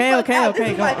stressed. Okay,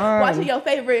 go on. Watching your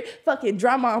favorite fucking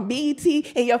drama on BET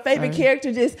and your favorite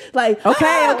character just like.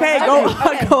 Okay, go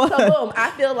on. So boom,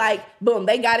 I feel like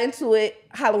they got into it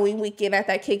Halloween weekend at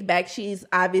that kickback. She's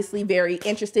obviously very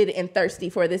interested and thirsty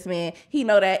for this man. He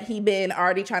know that he been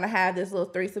already trying to have this little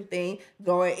threesome thing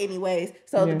going anyways.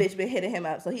 So the bitch been hitting him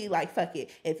up. So he like, fuck it.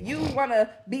 If you want to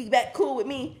be back cool with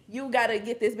me, you got to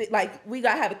get this bitch. Like, we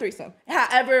got to have a threesome.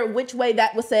 However, which way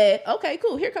that was said, okay,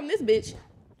 cool. Here come this bitch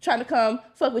trying to come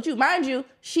fuck with you. Mind you,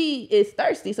 she is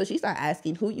thirsty. So she's not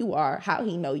asking who you are, how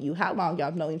he know you, how long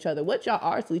y'all know each other, what y'all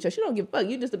are to each other. She don't give a fuck.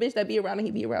 You just a bitch that be around and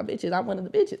he be around bitches. I'm one of the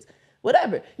bitches.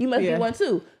 Whatever. You must be one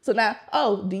too. So now,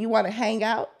 do you want to hang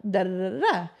out? Da da da da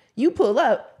da. You pull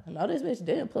up. No, this bitch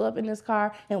didn't pull up in this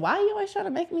car. And why are you always trying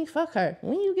to make me fuck her?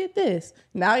 When you get this?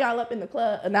 Now y'all up in the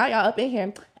club. Now y'all up in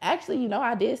here. Actually,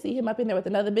 I did see him up in there with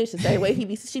another bitch the same way she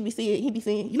be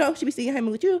seeing him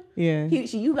with you. Yeah.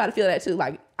 You got to feel that too.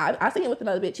 Like, I seen him with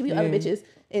another bitch. She be other bitches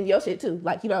in your shit too.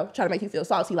 Like, trying to make you feel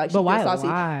salty. Like, she feels salty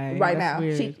right now.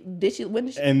 When did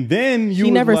she? And then she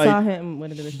never saw him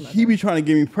with the bitch. He be trying to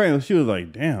get me pregnant. She was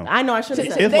like, damn. I know, I should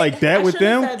have said it's like that with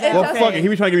them? Well, fuck it. He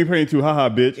be trying to get me pregnant too. Haha,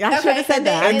 bitch. I should have said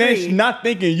that. And then she's not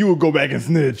thinking you would go back and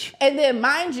snitch. And then,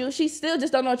 mind you, she still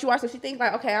just don't know what you are. So she thinks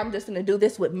like, okay, I'm just gonna do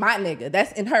this with my nigga.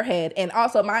 That's in her head. And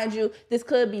also, mind you, this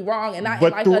could be wrong. And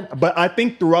but I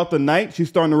think throughout the night, she's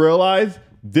starting to realize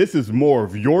this is more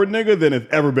of your nigga than it's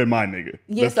ever been my nigga.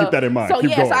 Yeah, Let's keep that in mind. So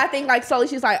so I think like slowly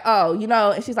she's like,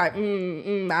 and she's like, I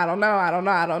don't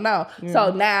know. Yeah.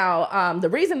 So now, the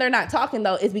reason they're not talking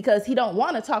though is because he don't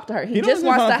want to talk to her. He just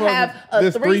wants to have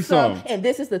a threesome, and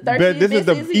this is the 30th. This is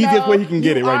the easiest way he can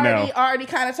get it right now. Already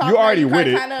kind of talking. You already with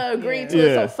it. Kind of agreed to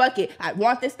it. So fuck it. I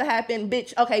want this to happen,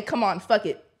 bitch. Okay, come on, fuck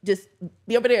it. just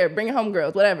be over there, bringing home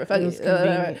girls, whatever. Fuck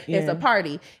it. It's a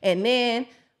party. And then,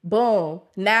 boom,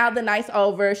 now the night's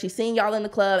over. She's seeing y'all in the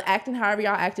club, acting however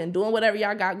y'all acting, doing whatever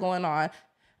y'all got going on.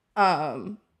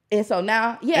 And so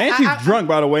now, and she's drunk,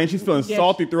 by the way, and she's feeling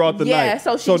salty throughout the night.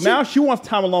 So now she wants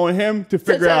time alone with him to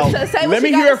figure out. Let me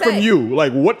hear it from you.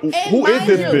 Like, what? Who is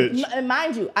this bitch? And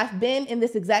mind you, I've been in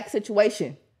this exact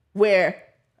situation where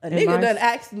a nigga done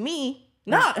asked me.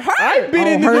 Not her. I've been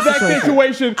in this exact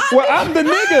situation where I'm the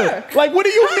nigga. Like, what do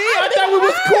you mean? I thought we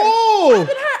was cool.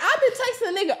 I've been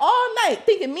texting a nigga all night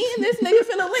thinking me and this nigga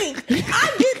finna link. I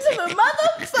get to the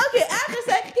motherfucking after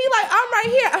say, he like, I'm right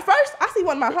here. At first, I see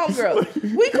one of my homegirls.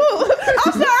 We cool.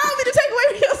 I'm sorry, I don't mean to take away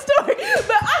from your story,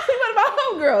 but I see one of my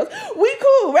homegirls. We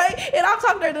cool, right? And I'm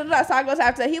talking to her, so I go to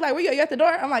after that. He like, where you at the door?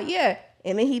 I'm like, yeah.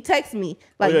 And then he texts me,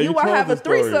 like, you want to have a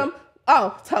threesome?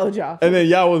 Oh, told y'all. And then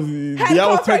y'all was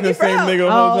texting the same nigga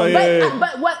the whole time.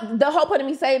 But what the whole point of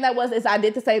me saying that is I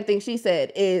did the same thing she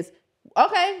said is,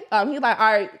 okay. He's like,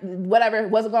 all right, whatever,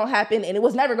 wasn't going to happen. And it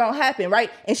was never going to happen,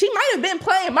 right? And she might have been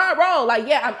playing my role. Like,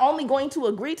 yeah, I'm only going to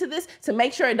agree to this to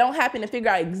make sure it don't happen and figure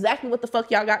out exactly what the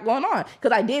fuck y'all got going on.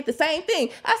 Because I did the same thing.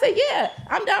 I said, yeah,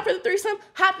 I'm down for the threesome.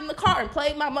 Hopped in the car and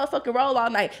played my motherfucking role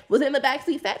all night. Was in the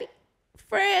backseat, fatty.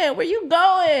 Friend, where you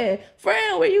going?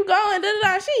 Friend, where you going?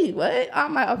 Da-da-da. She, what?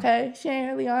 I'm like, okay, she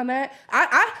ain't really on that.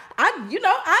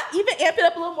 I even amp it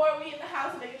up a little more. We in the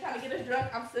house, nigga trying to get us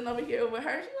drunk. I'm sitting over here with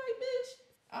her. She's like, bitch.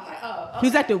 I'm like, oh, okay.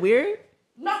 He's acting weird?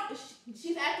 No,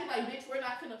 she's acting like, bitch, we're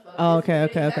not finna fuck. Oh, okay.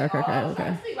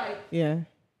 Like, yeah.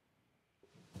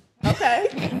 Okay.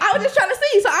 I was just trying to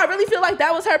see. So I really feel like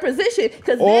that was her position.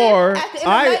 Because then at the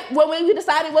end of the night, when we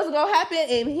decided it wasn't going to happen,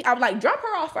 and I was like, drop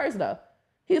her off first, though.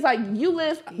 He's like, you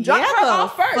live, drop her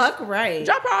off first. Fuck right.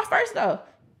 Drop her off first, though.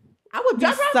 I would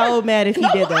be so mad if he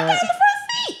did that.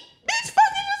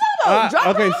 I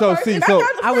got in the front seat.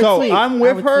 Bitch, fucking I'm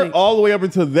with her all the way up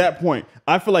until that point.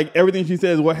 I feel like everything she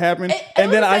says what happened.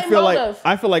 And then I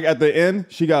feel like at the end,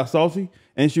 she got salty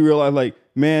and she realized like,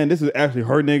 man, this is actually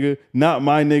her nigga, not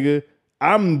my nigga.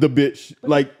 I'm the bitch.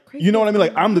 Like, you know what I mean?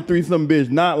 Like, I'm the threesome bitch,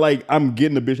 not like I'm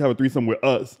getting the bitch have a threesome with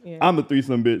us. Yeah. I'm the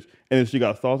threesome bitch. And then she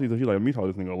got salty, so she's like, let me talk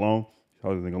this nigga alone.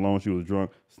 She was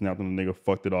drunk, snapped on the nigga,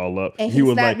 fucked it all up. And he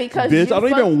was like, bitch, I don't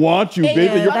even want you,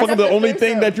 bitch. You're fucking the only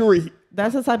thing that you were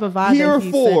that's the type of vibe here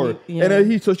for.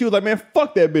 And so she was like, man,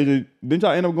 fuck that bitch. And didn't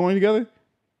y'all end up going together?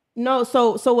 No,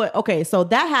 so what? Okay, so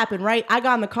that happened, right? I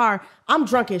got in the car. I'm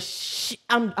drunk as shit.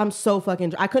 I'm so fucking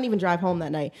drunk. I couldn't even drive home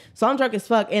that night. So I'm drunk as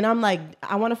fuck, and I'm like,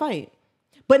 I want to fight.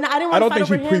 But I didn't want to fight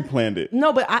over him. I don't think she pre-planned it.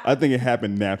 No, but I think it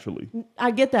happened naturally.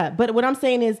 I get that. But what I'm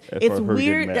saying is, it's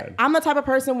weird. I'm the type of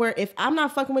person where if I'm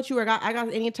not fucking with you or I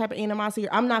got any type of animosity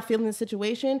or I'm not feeling the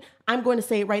situation, I'm going to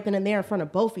say it right then and there in front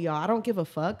of both of y'all. I don't give a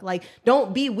fuck. Like,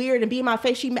 don't be weird and be in my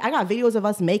face. I got videos of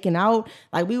us making out.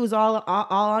 Like, we was all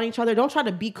on each other. Don't try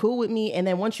to be cool with me. And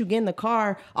then once you get in the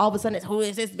car, all of a sudden it's, who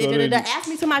is this bitch? Ask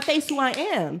me to my face who I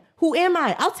am. Who am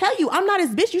I? I'll tell you. I'm not his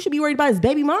bitch. You should be worried about his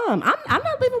baby mom. I'm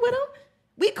not living with him.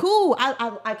 We cool.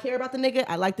 I care about the nigga.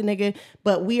 I like the nigga,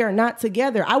 but we are not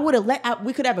together.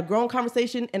 We could have a grown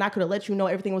conversation and I could have let you know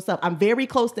everything was up. I'm very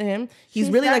close to him. He's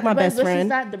really like my best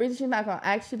friend. The reason she's not going to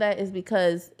ask you that is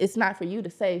because it's not for you to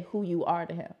say who you are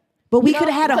to him. But we could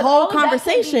have had a whole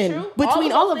conversation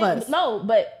between all of us. No,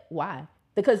 but why?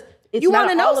 Because it's you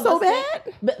want to know so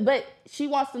bad. But she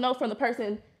wants to know from the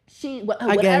person.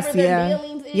 Whatever their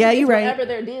dealings is, you're right. Whatever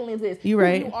their dealings is, you're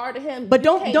right. You are to him, but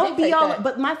don't be all.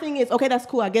 But my thing is, okay, that's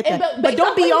cool. I get that, but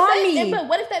don't be on me. But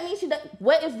what if that means she does?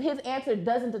 What if his answer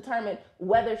doesn't determine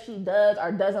whether she does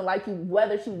or doesn't like you,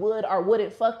 whether she would or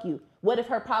wouldn't fuck you? What if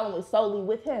her problem is solely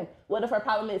with him? What if her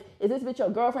problem is this bitch your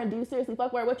girlfriend? Do you seriously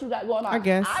fuck her? What you got going on? I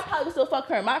guess. I probably would still fuck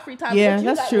her in my free time. Yeah,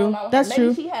 that's true. That's true.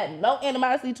 Maybe she had no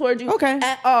animosity towards you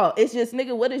at all. It's just,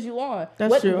 nigga, what is you on?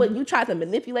 That's true. What you tried to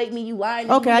manipulate me, you lying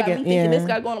to me, you got me thinking this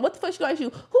guy going on. What the fuck she going to you?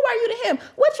 Who are you to him?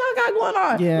 What y'all got going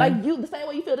on? Yeah. Like, you, the same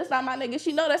way you feel, that's not my nigga.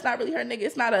 She know that's not really her nigga.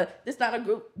 It's not a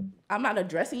group. I'm not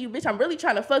addressing you, bitch. I'm really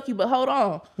trying to fuck you, but hold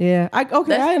on. Yeah. I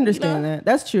understand that.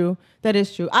 That's true. That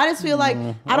is true. I just feel like,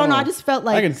 I don't know. I just felt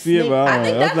like I can see it, but I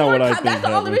think that's not what I think. That's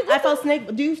the only reason I felt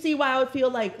snake. Do you see why I would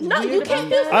feel like no, you can't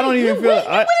feel snake. I don't even feel. You went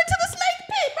into the snake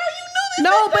pit, bro. You knew this.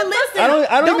 No, but listen.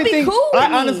 I don't even think. Cool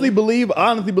I honestly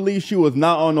believe she was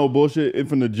not on no bullshit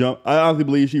from the jump. I honestly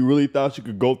believe she really thought she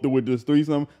could go through with this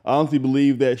threesome. I honestly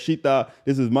believe that she thought,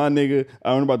 this is my nigga.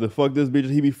 I'm about to fuck this bitch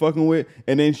he be fucking with,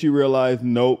 and then she realized,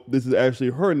 nope, this is actually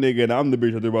her nigga, and I'm the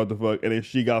bitch that they're about to fuck. And then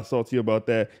she got salty about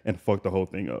that and fucked the whole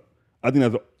thing up. I think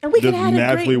that's and we just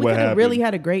naturally what happened. Really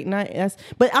had a great night.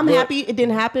 But I'm happy it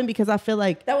didn't happen because I feel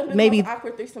like that would have been maybe the most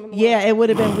awkward threesome in the world. Yeah, it would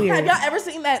have been weird. Have y'all ever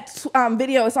seen that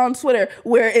video? It's on Twitter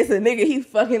where it's a nigga, he's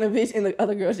fucking a bitch, and the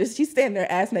other girl's she's standing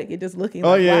there ass naked, just looking.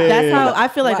 Oh like, yeah, wow. That's how I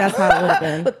feel like that's how it would have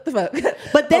been. What the fuck?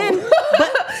 But then,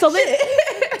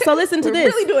 so listen to We're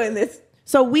this. really doing this.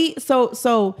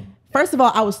 So first of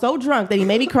all, I was so drunk that he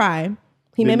made me cry.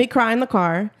 He made me cry in the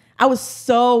car. I was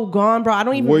so gone, bro. I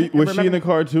don't even Was she in the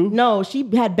car too? No, she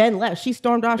had been left. She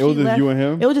stormed off. It was just you and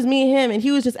him? It was just me and him. And he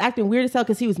was just acting weird as hell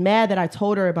because he was mad that I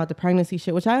told her about the pregnancy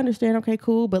shit, which I understand. Okay,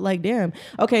 cool. But like, damn.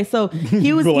 Okay, so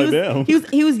he was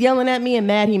he was yelling at me and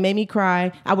mad. He made me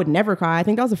cry. I would never cry. I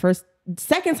think that was the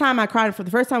second time I cried. For the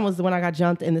first time was when I got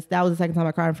jumped, and that was the second time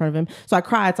I cried in front of him. So I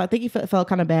cried. So I think he felt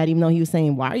kind of bad, even though he was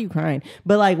saying, "Why are you crying?"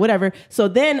 But like, whatever. So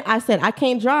then I said, "I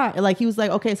can't drive." Like he was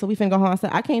like, "Okay, so we finna go home." I said,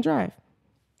 "I can't drive.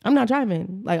 I'm not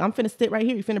driving. Like I'm finna sit right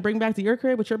here. You finna bring me back to your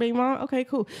crib with your baby mom? Okay,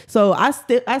 cool." So I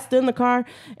stood in the car,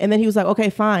 and then he was like,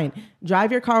 "Okay, fine.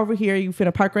 Drive your car over here. You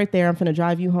finna park right there. I'm finna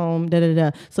drive you home."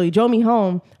 So he drove me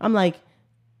home. I'm like,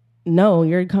 "No,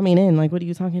 you're coming in. Like, what are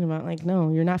you talking about? Like,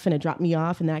 no, you're not finna drop me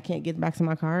off and then I can't get back to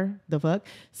my car. The fuck?"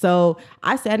 So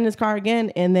I sat in his car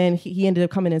again, and then he ended up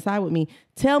coming inside with me.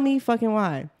 Tell me fucking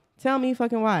why.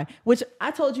 Which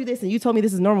I told you this and you told me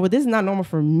this is normal, but this is not normal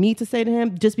for me to say to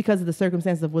him just because of the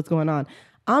circumstances of what's going on.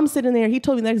 I'm sitting there. He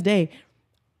told me the next day,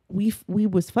 we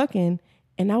was fucking,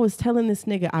 and I was telling this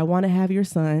nigga, "I want to have your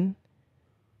son."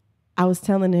 I was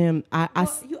telling him,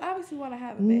 you obviously want to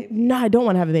have a baby. No, I don't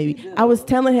want to have a baby. I was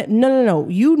telling him, no.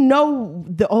 You know,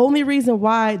 the only reason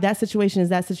why that situation is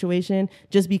that situation,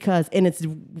 just because, and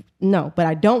but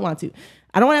I don't want to.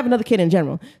 I don't want to have another kid in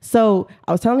general. So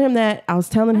I was telling him that. I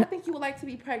think you would like to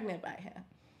be pregnant by him.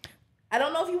 I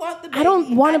don't know if you want the baby. I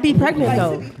don't want to be pregnant,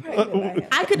 though.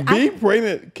 Being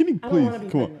pregnant, can you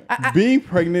please, come on. Being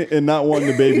pregnant and not wanting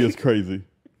the baby is crazy.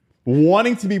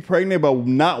 Wanting to be pregnant but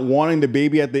not wanting the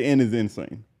baby at the end is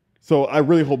insane. So I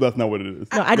really hope that's not what it is.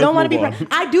 No, I don't want to be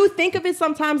pregnant. I do think of it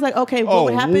sometimes like, okay, what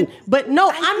would happen? But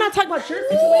no, I'm not talking about your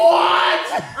situation.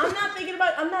 What?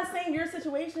 I'm not saying your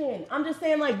situation. I'm just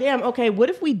saying like, damn, okay, what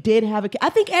if we did have a kid? I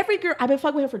think every girl, I've been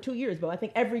fucking with him for 2 years, bro. I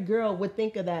think every girl would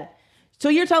think of that. So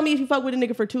you're telling me if you fuck with a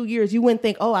nigga for 2 years, you wouldn't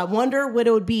think, oh, I wonder what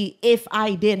it would be if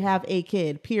I did have a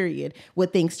kid, period.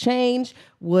 Would things change?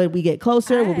 Would we get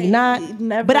closer? Would we not?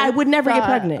 But I would never get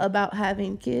pregnant. About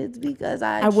having kids because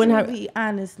I wouldn't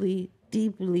honestly,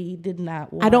 deeply did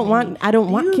not want. I don't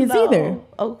want kids either.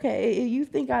 Okay, you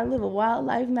think I live a wild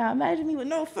life now? Imagine me with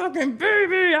no fucking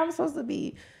baby. I'm supposed to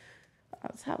be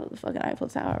on top of the fucking Eiffel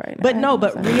Tower right now.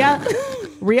 But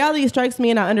reality strikes me,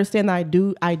 and I understand that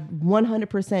I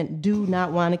 100% do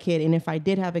not want a kid. And if I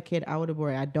did have a kid, I would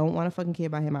abort it. I don't want a fucking kid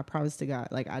by him. I promise to God.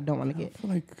 Like, I don't want a kid.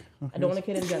 I don't want a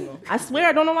kid in general. I swear,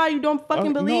 I don't know why you don't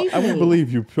fucking believe me. I won't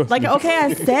believe you. Like, okay,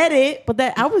 I said it, but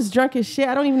that I was drunk as shit.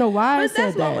 I don't even know why I said that.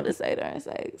 That's normal to say during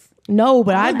sex. No,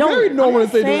 but I don't. Very normal to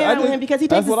say during him because he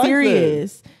takes it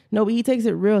serious. No, but he takes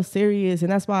it real serious,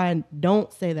 and that's why I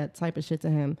don't say that type of shit to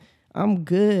him. I'm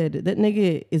good. That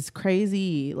nigga is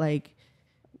crazy. Like,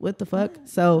 what the fuck?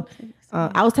 So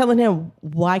I was telling him,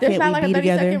 why can't we be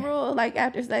together? There's not like a 30-second rule, like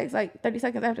after sex, like 30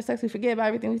 seconds after sex, we forget about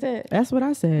everything we said. That's what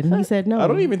I said. And he said no. I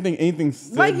don't even think anything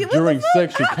said during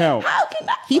sex should count.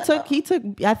 He took.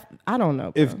 I don't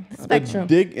know. If the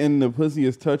dick and the pussy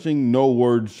is touching, no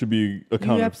words should be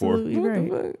accounted for. Absolutely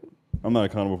right. I'm not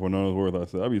accountable for none of the words I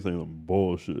said. I be saying some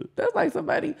bullshit. That's like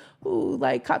somebody who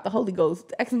like caught the Holy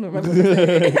Ghost. Asking them to remember what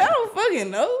they said. I don't fucking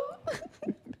know.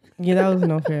 Yeah, that was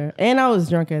no fair. And I was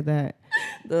drunk at that.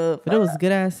 But it was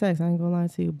good ass sex. I ain't gonna lie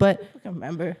to you. But I can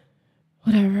remember.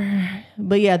 Whatever.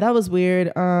 But yeah, that was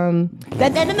weird. And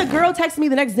then the girl texted me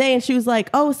the next day and she was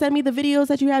like, "Oh, send me the videos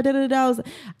that you have."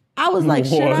 I was like,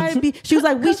 "Should I be?" She was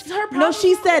like, "No."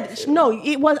 She said, "No,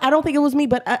 it was." I don't think it was me,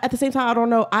 but at the same time, I don't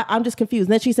know. I'm just confused.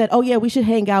 And then she said, "Oh yeah, we should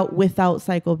hang out without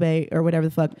Psycho Bae or whatever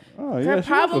the fuck." Oh yeah, her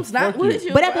problem's not with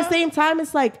you. But at the same time,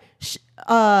 it's like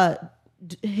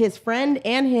his friend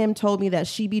and him told me that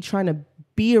she be trying to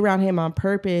be around him on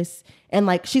purpose, and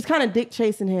like she's kind of dick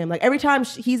chasing him. Like every time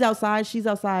he's outside, she's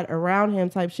outside around him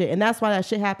type shit. And that's why that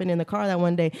shit happened in the car that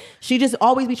one day. She just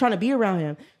always be trying to be around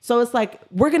him. So it's like,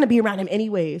 we're gonna be around him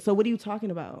anyway. So what are you talking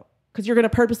about? Because you're gonna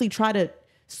purposely try to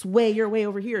sway your way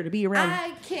over here to be around.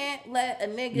 I can't let a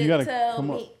nigga tell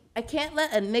me. I can't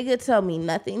let a nigga tell me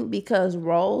nothing because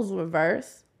roles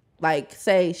reverse. Like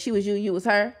say she was you, you was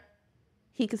her.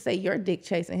 He could say you're dick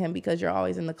chasing him because you're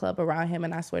always in the club around him.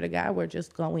 And I swear to God, we're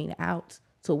just going out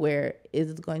to where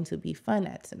it's going to be fun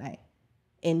at tonight.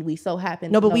 And we so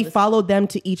happen No, but we followed them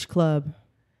to each club.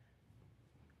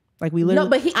 Like we literally.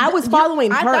 No, but I was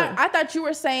following her. I thought you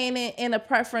were saying it in a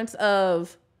preference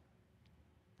of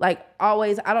like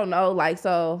always. I don't know. Like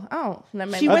so.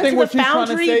 She went to the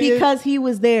Foundry because he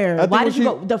was there. Why did you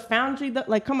go the Foundry?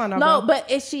 Like come on. No, but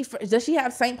is she? Does she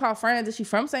have St. Paul friends? Is she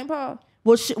from St. Paul?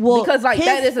 Well, because like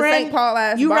that is a St. Paul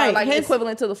ass bar, right, like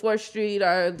equivalent to the 4th Street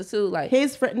or the 2. Like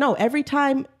his friend. No, every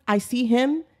time I see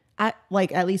him, I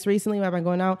like at least recently when I've been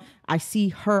going out, I see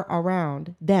her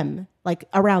around them, like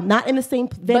around, not in the same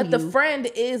venue. But the friend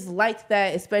is like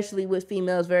that, especially with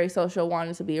females, very social,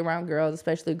 wanting to be around girls,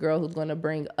 especially a girl who's going to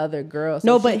bring other girls.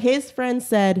 No, but his friend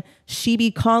said she be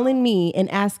calling me and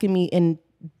asking me and.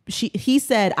 He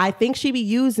said, I think she be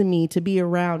using me to be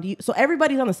around you. So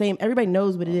everybody's on the same, everybody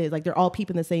knows what it is. Like they're all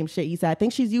peeping the same shit. He said, I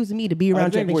think she's using me to be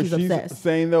around you. I think she's obsessed.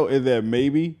 Saying though is that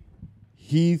maybe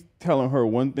he's telling her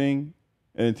one thing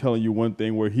and telling you one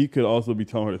thing where he could also be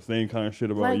telling her the same kind of shit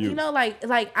about you. You know, like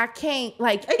I can't,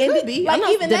 like it could be. Like I'm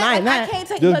not even denying that. I can't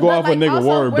take. Just go off a nigga also,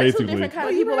 word, we're basically. Two different kind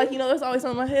of people. Like there's always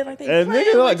something in my head. Like they and playing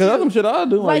nigga, with cause that's some shit I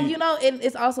do. Like and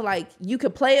it's also like you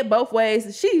could play it both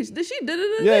ways. She did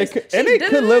it. Yeah, and it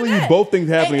could literally be both things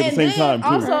happening at the same time too.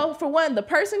 Also, for one, the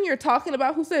person you're talking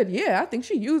about who said, "Yeah, I think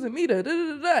she using me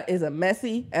to," is a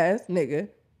messy ass nigga.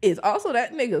 Is also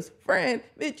that nigga's friend.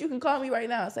 Bitch, you can call me right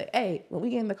now and say, hey, when we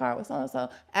get in the car with so-and-so,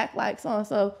 act like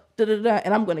so-and-so,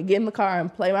 and I'm going to get in the car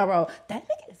and play my role. That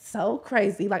nigga is so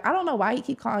crazy. Like, I don't know why he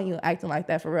keep calling you acting like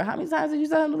that for real. How many times did you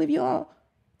tell him to leave you alone?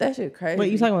 That shit crazy.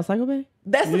 Wait, you talking about Psycho Bae?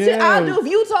 That's the shit I'll do if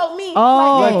you told me.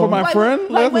 Oh. Like for my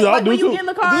friend? Like, that's what I'll do when you too. get in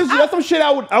the car. That's some shit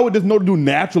I would just know to do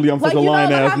naturally. I'm such a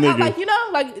lying ass nigga.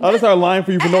 I'll just start lying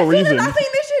for you for no reason. I seen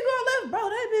this shit going left. Bro,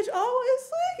 that bitch always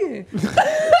swinging.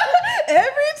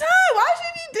 Every time. Why she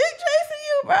be dick chasing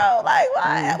you, bro? Like,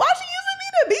 why? Why she using me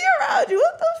to be around you?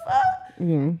 What the fuck?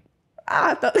 Mm-hmm.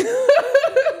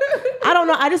 I don't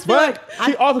know. I just feel like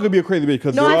she also could be a crazy bitch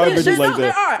because there are bitches like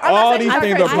that. All All these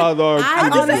things are probably I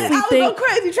honestly think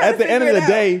at the end of the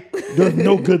day, there's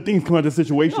no good things come out of the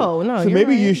situation. No, so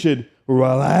maybe you should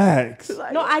relax.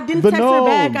 No, I didn't text her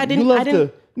back. I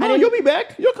didn't. No, you'll be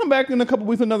back. You'll come back in a couple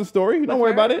weeks. Another story. Don't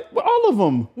worry about it. But all of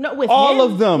them. No, with all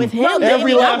him. of them. With him.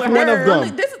 Every last one of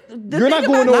them. You're not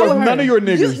going nowhere with none of your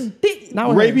niggas.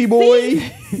 Rapey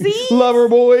boy, lover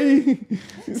boy,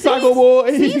 psycho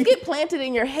boy. Seeds get planted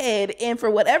in your head, and for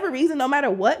whatever reason, no matter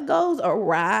what goes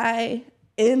awry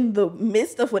in the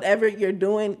midst of whatever you're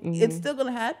doing, it's still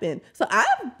gonna happen. So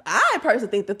I personally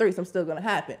think the threesome's still gonna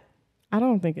happen. I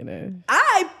don't think it is.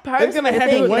 I personally it's gonna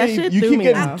happen when you keep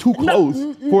getting too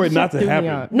close for it not to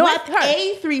happen. No,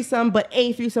 a threesome, but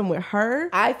a threesome with her.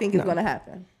 I think it's gonna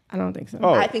happen. I don't think so.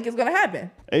 Oh. I think it's gonna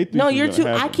happen. No, you're too.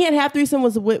 I can't have threesome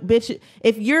with bitch.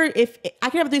 If I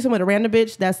can have a threesome with a random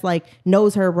bitch that's like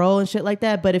knows her role and shit like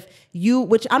that. But if you,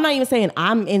 which I'm not even saying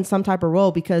I'm in some type of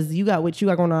role because you got what you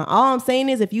got going on. All I'm saying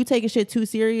is if you taking shit too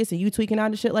serious and you tweaking out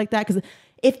and shit like that, because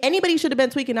if anybody should have been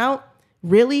tweaking out,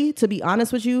 really, to be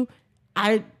honest with you,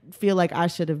 I feel like I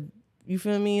should have. You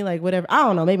feel me? Like whatever. I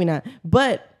don't know. Maybe not.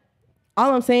 But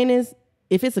all I'm saying is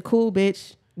if it's a cool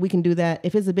bitch, we can do that.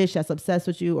 If it's a bitch that's obsessed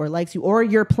with you or likes you, or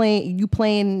you're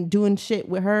playing, doing shit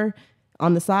with her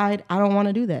on the side, I don't want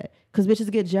to do that. Because bitches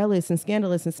get jealous and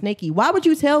scandalous and snaky. Why would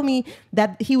you tell me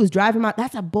that he was driving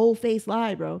that's a bold-faced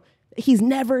lie, bro. He's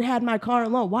never had my car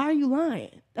alone. Why are you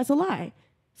lying? That's a lie.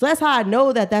 So that's how I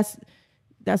know that's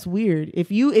weird.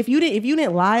 If you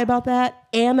didn't lie about that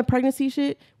and the pregnancy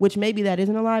shit, which maybe that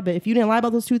isn't a lie, but if you didn't lie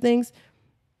about those two things,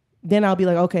 then I'll be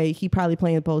like, okay, he probably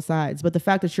playing both sides. But the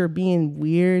fact that you're being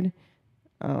weird,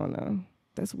 I don't know.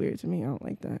 That's weird to me. I don't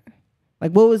like that.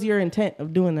 Like, what was your intent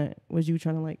of doing that? Was you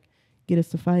trying to like get us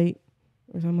to fight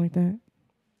or something like that?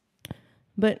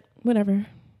 But whatever.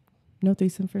 No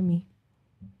threesome for me.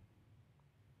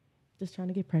 Just trying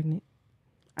to get pregnant.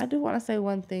 I do want to say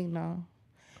one thing though.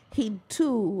 He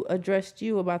too addressed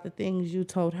you about the things you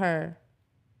told her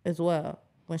as well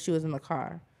when she was in the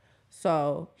car.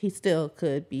 So he still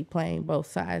could be playing both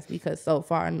sides because so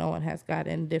far no one has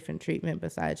gotten different treatment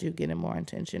besides you getting more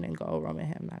attention and Gold Room and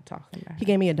him not talking to her. He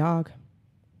gave me a dog.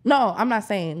 No, I'm not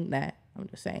saying that. I'm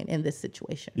just saying in this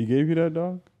situation. He gave you that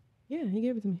dog? Yeah, he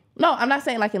gave it to me. No, I'm not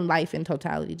saying like in life in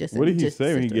totality. Just what did he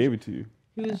say when he gave it to you?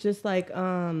 He was just like,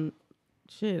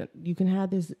 shit, you can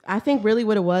have this. I think really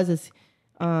what it was is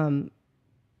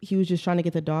he was just trying to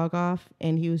get the dog off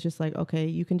and he was just like, okay,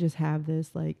 you can just have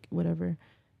this, like whatever.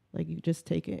 Like you just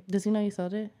take it. Does he know you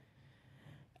sold it?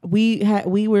 We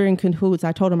were in cahoots.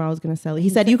 I told him I was gonna sell it. He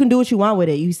said you can do what you want with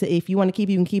it. You said if you want to keep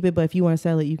it, you can keep it, but if you want to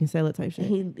sell it, you can sell it type shit.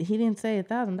 He didn't say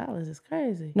 $1,000. It's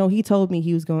crazy. No, he told me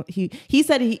he was going. He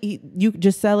said you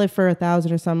just sell it for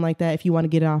 $1,000 or something like that if you want to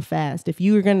get it off fast. If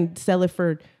you were gonna sell it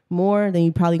for more, then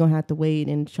you probably gonna have to wait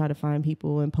and try to find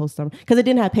people and post them because it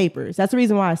didn't have papers. That's the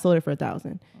reason why I sold it for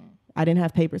 $1,000. I didn't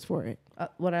have papers for it.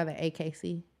 What are the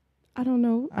AKC? I don't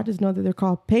know. I just know that they're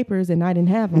called papers and I didn't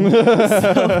have them.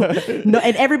 So, no,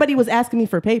 and everybody was asking me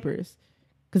for papers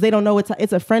because they don't know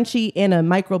it's a Frenchie and a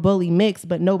micro bully mix,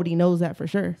 but nobody knows that for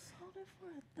sure. Sold it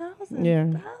for $1,000.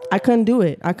 Yeah, I couldn't do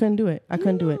it. I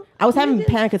was having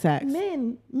panic attacks.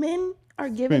 Men are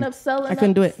giving up selling. I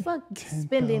couldn't do it. Fuck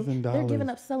spending. They're giving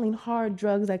up selling hard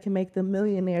drugs that can make them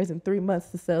millionaires in 3 months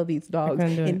to sell these dogs.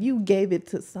 And you gave it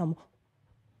to some.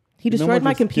 He destroyed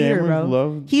my computer,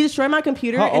 bro. He destroyed my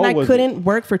computer, and I couldn't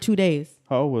work for 2 days.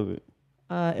 How old was it?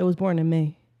 It was born in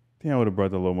May. Damn, I would have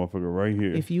brought that little motherfucker right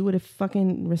here. If you would have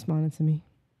fucking responded to me.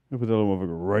 I put that little motherfucker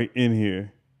right in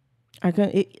here. I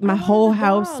couldn't. My whole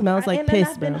house smells like piss,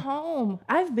 I've bro.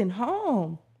 I've been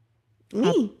home.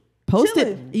 Me.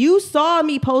 Posted. Chilling. You saw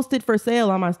me posted for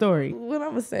sale on my story. What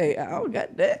I'm gonna say? I don't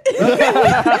got that.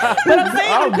 But I'm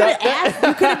saying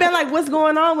you could have been like, "What's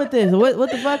going on with this? What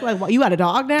the fuck? Like, what, you got a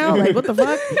dog now? Like, what the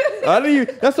fuck?"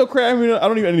 That's so crazy. I mean, I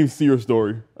didn't even see your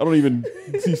story. I don't even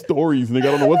see stories, nigga.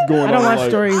 I don't know what's going on. I don't watch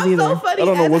stories either. So funny. I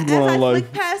don't know what's going on in life. I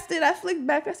flicked past it. I flicked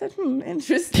back. I said,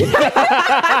 interesting.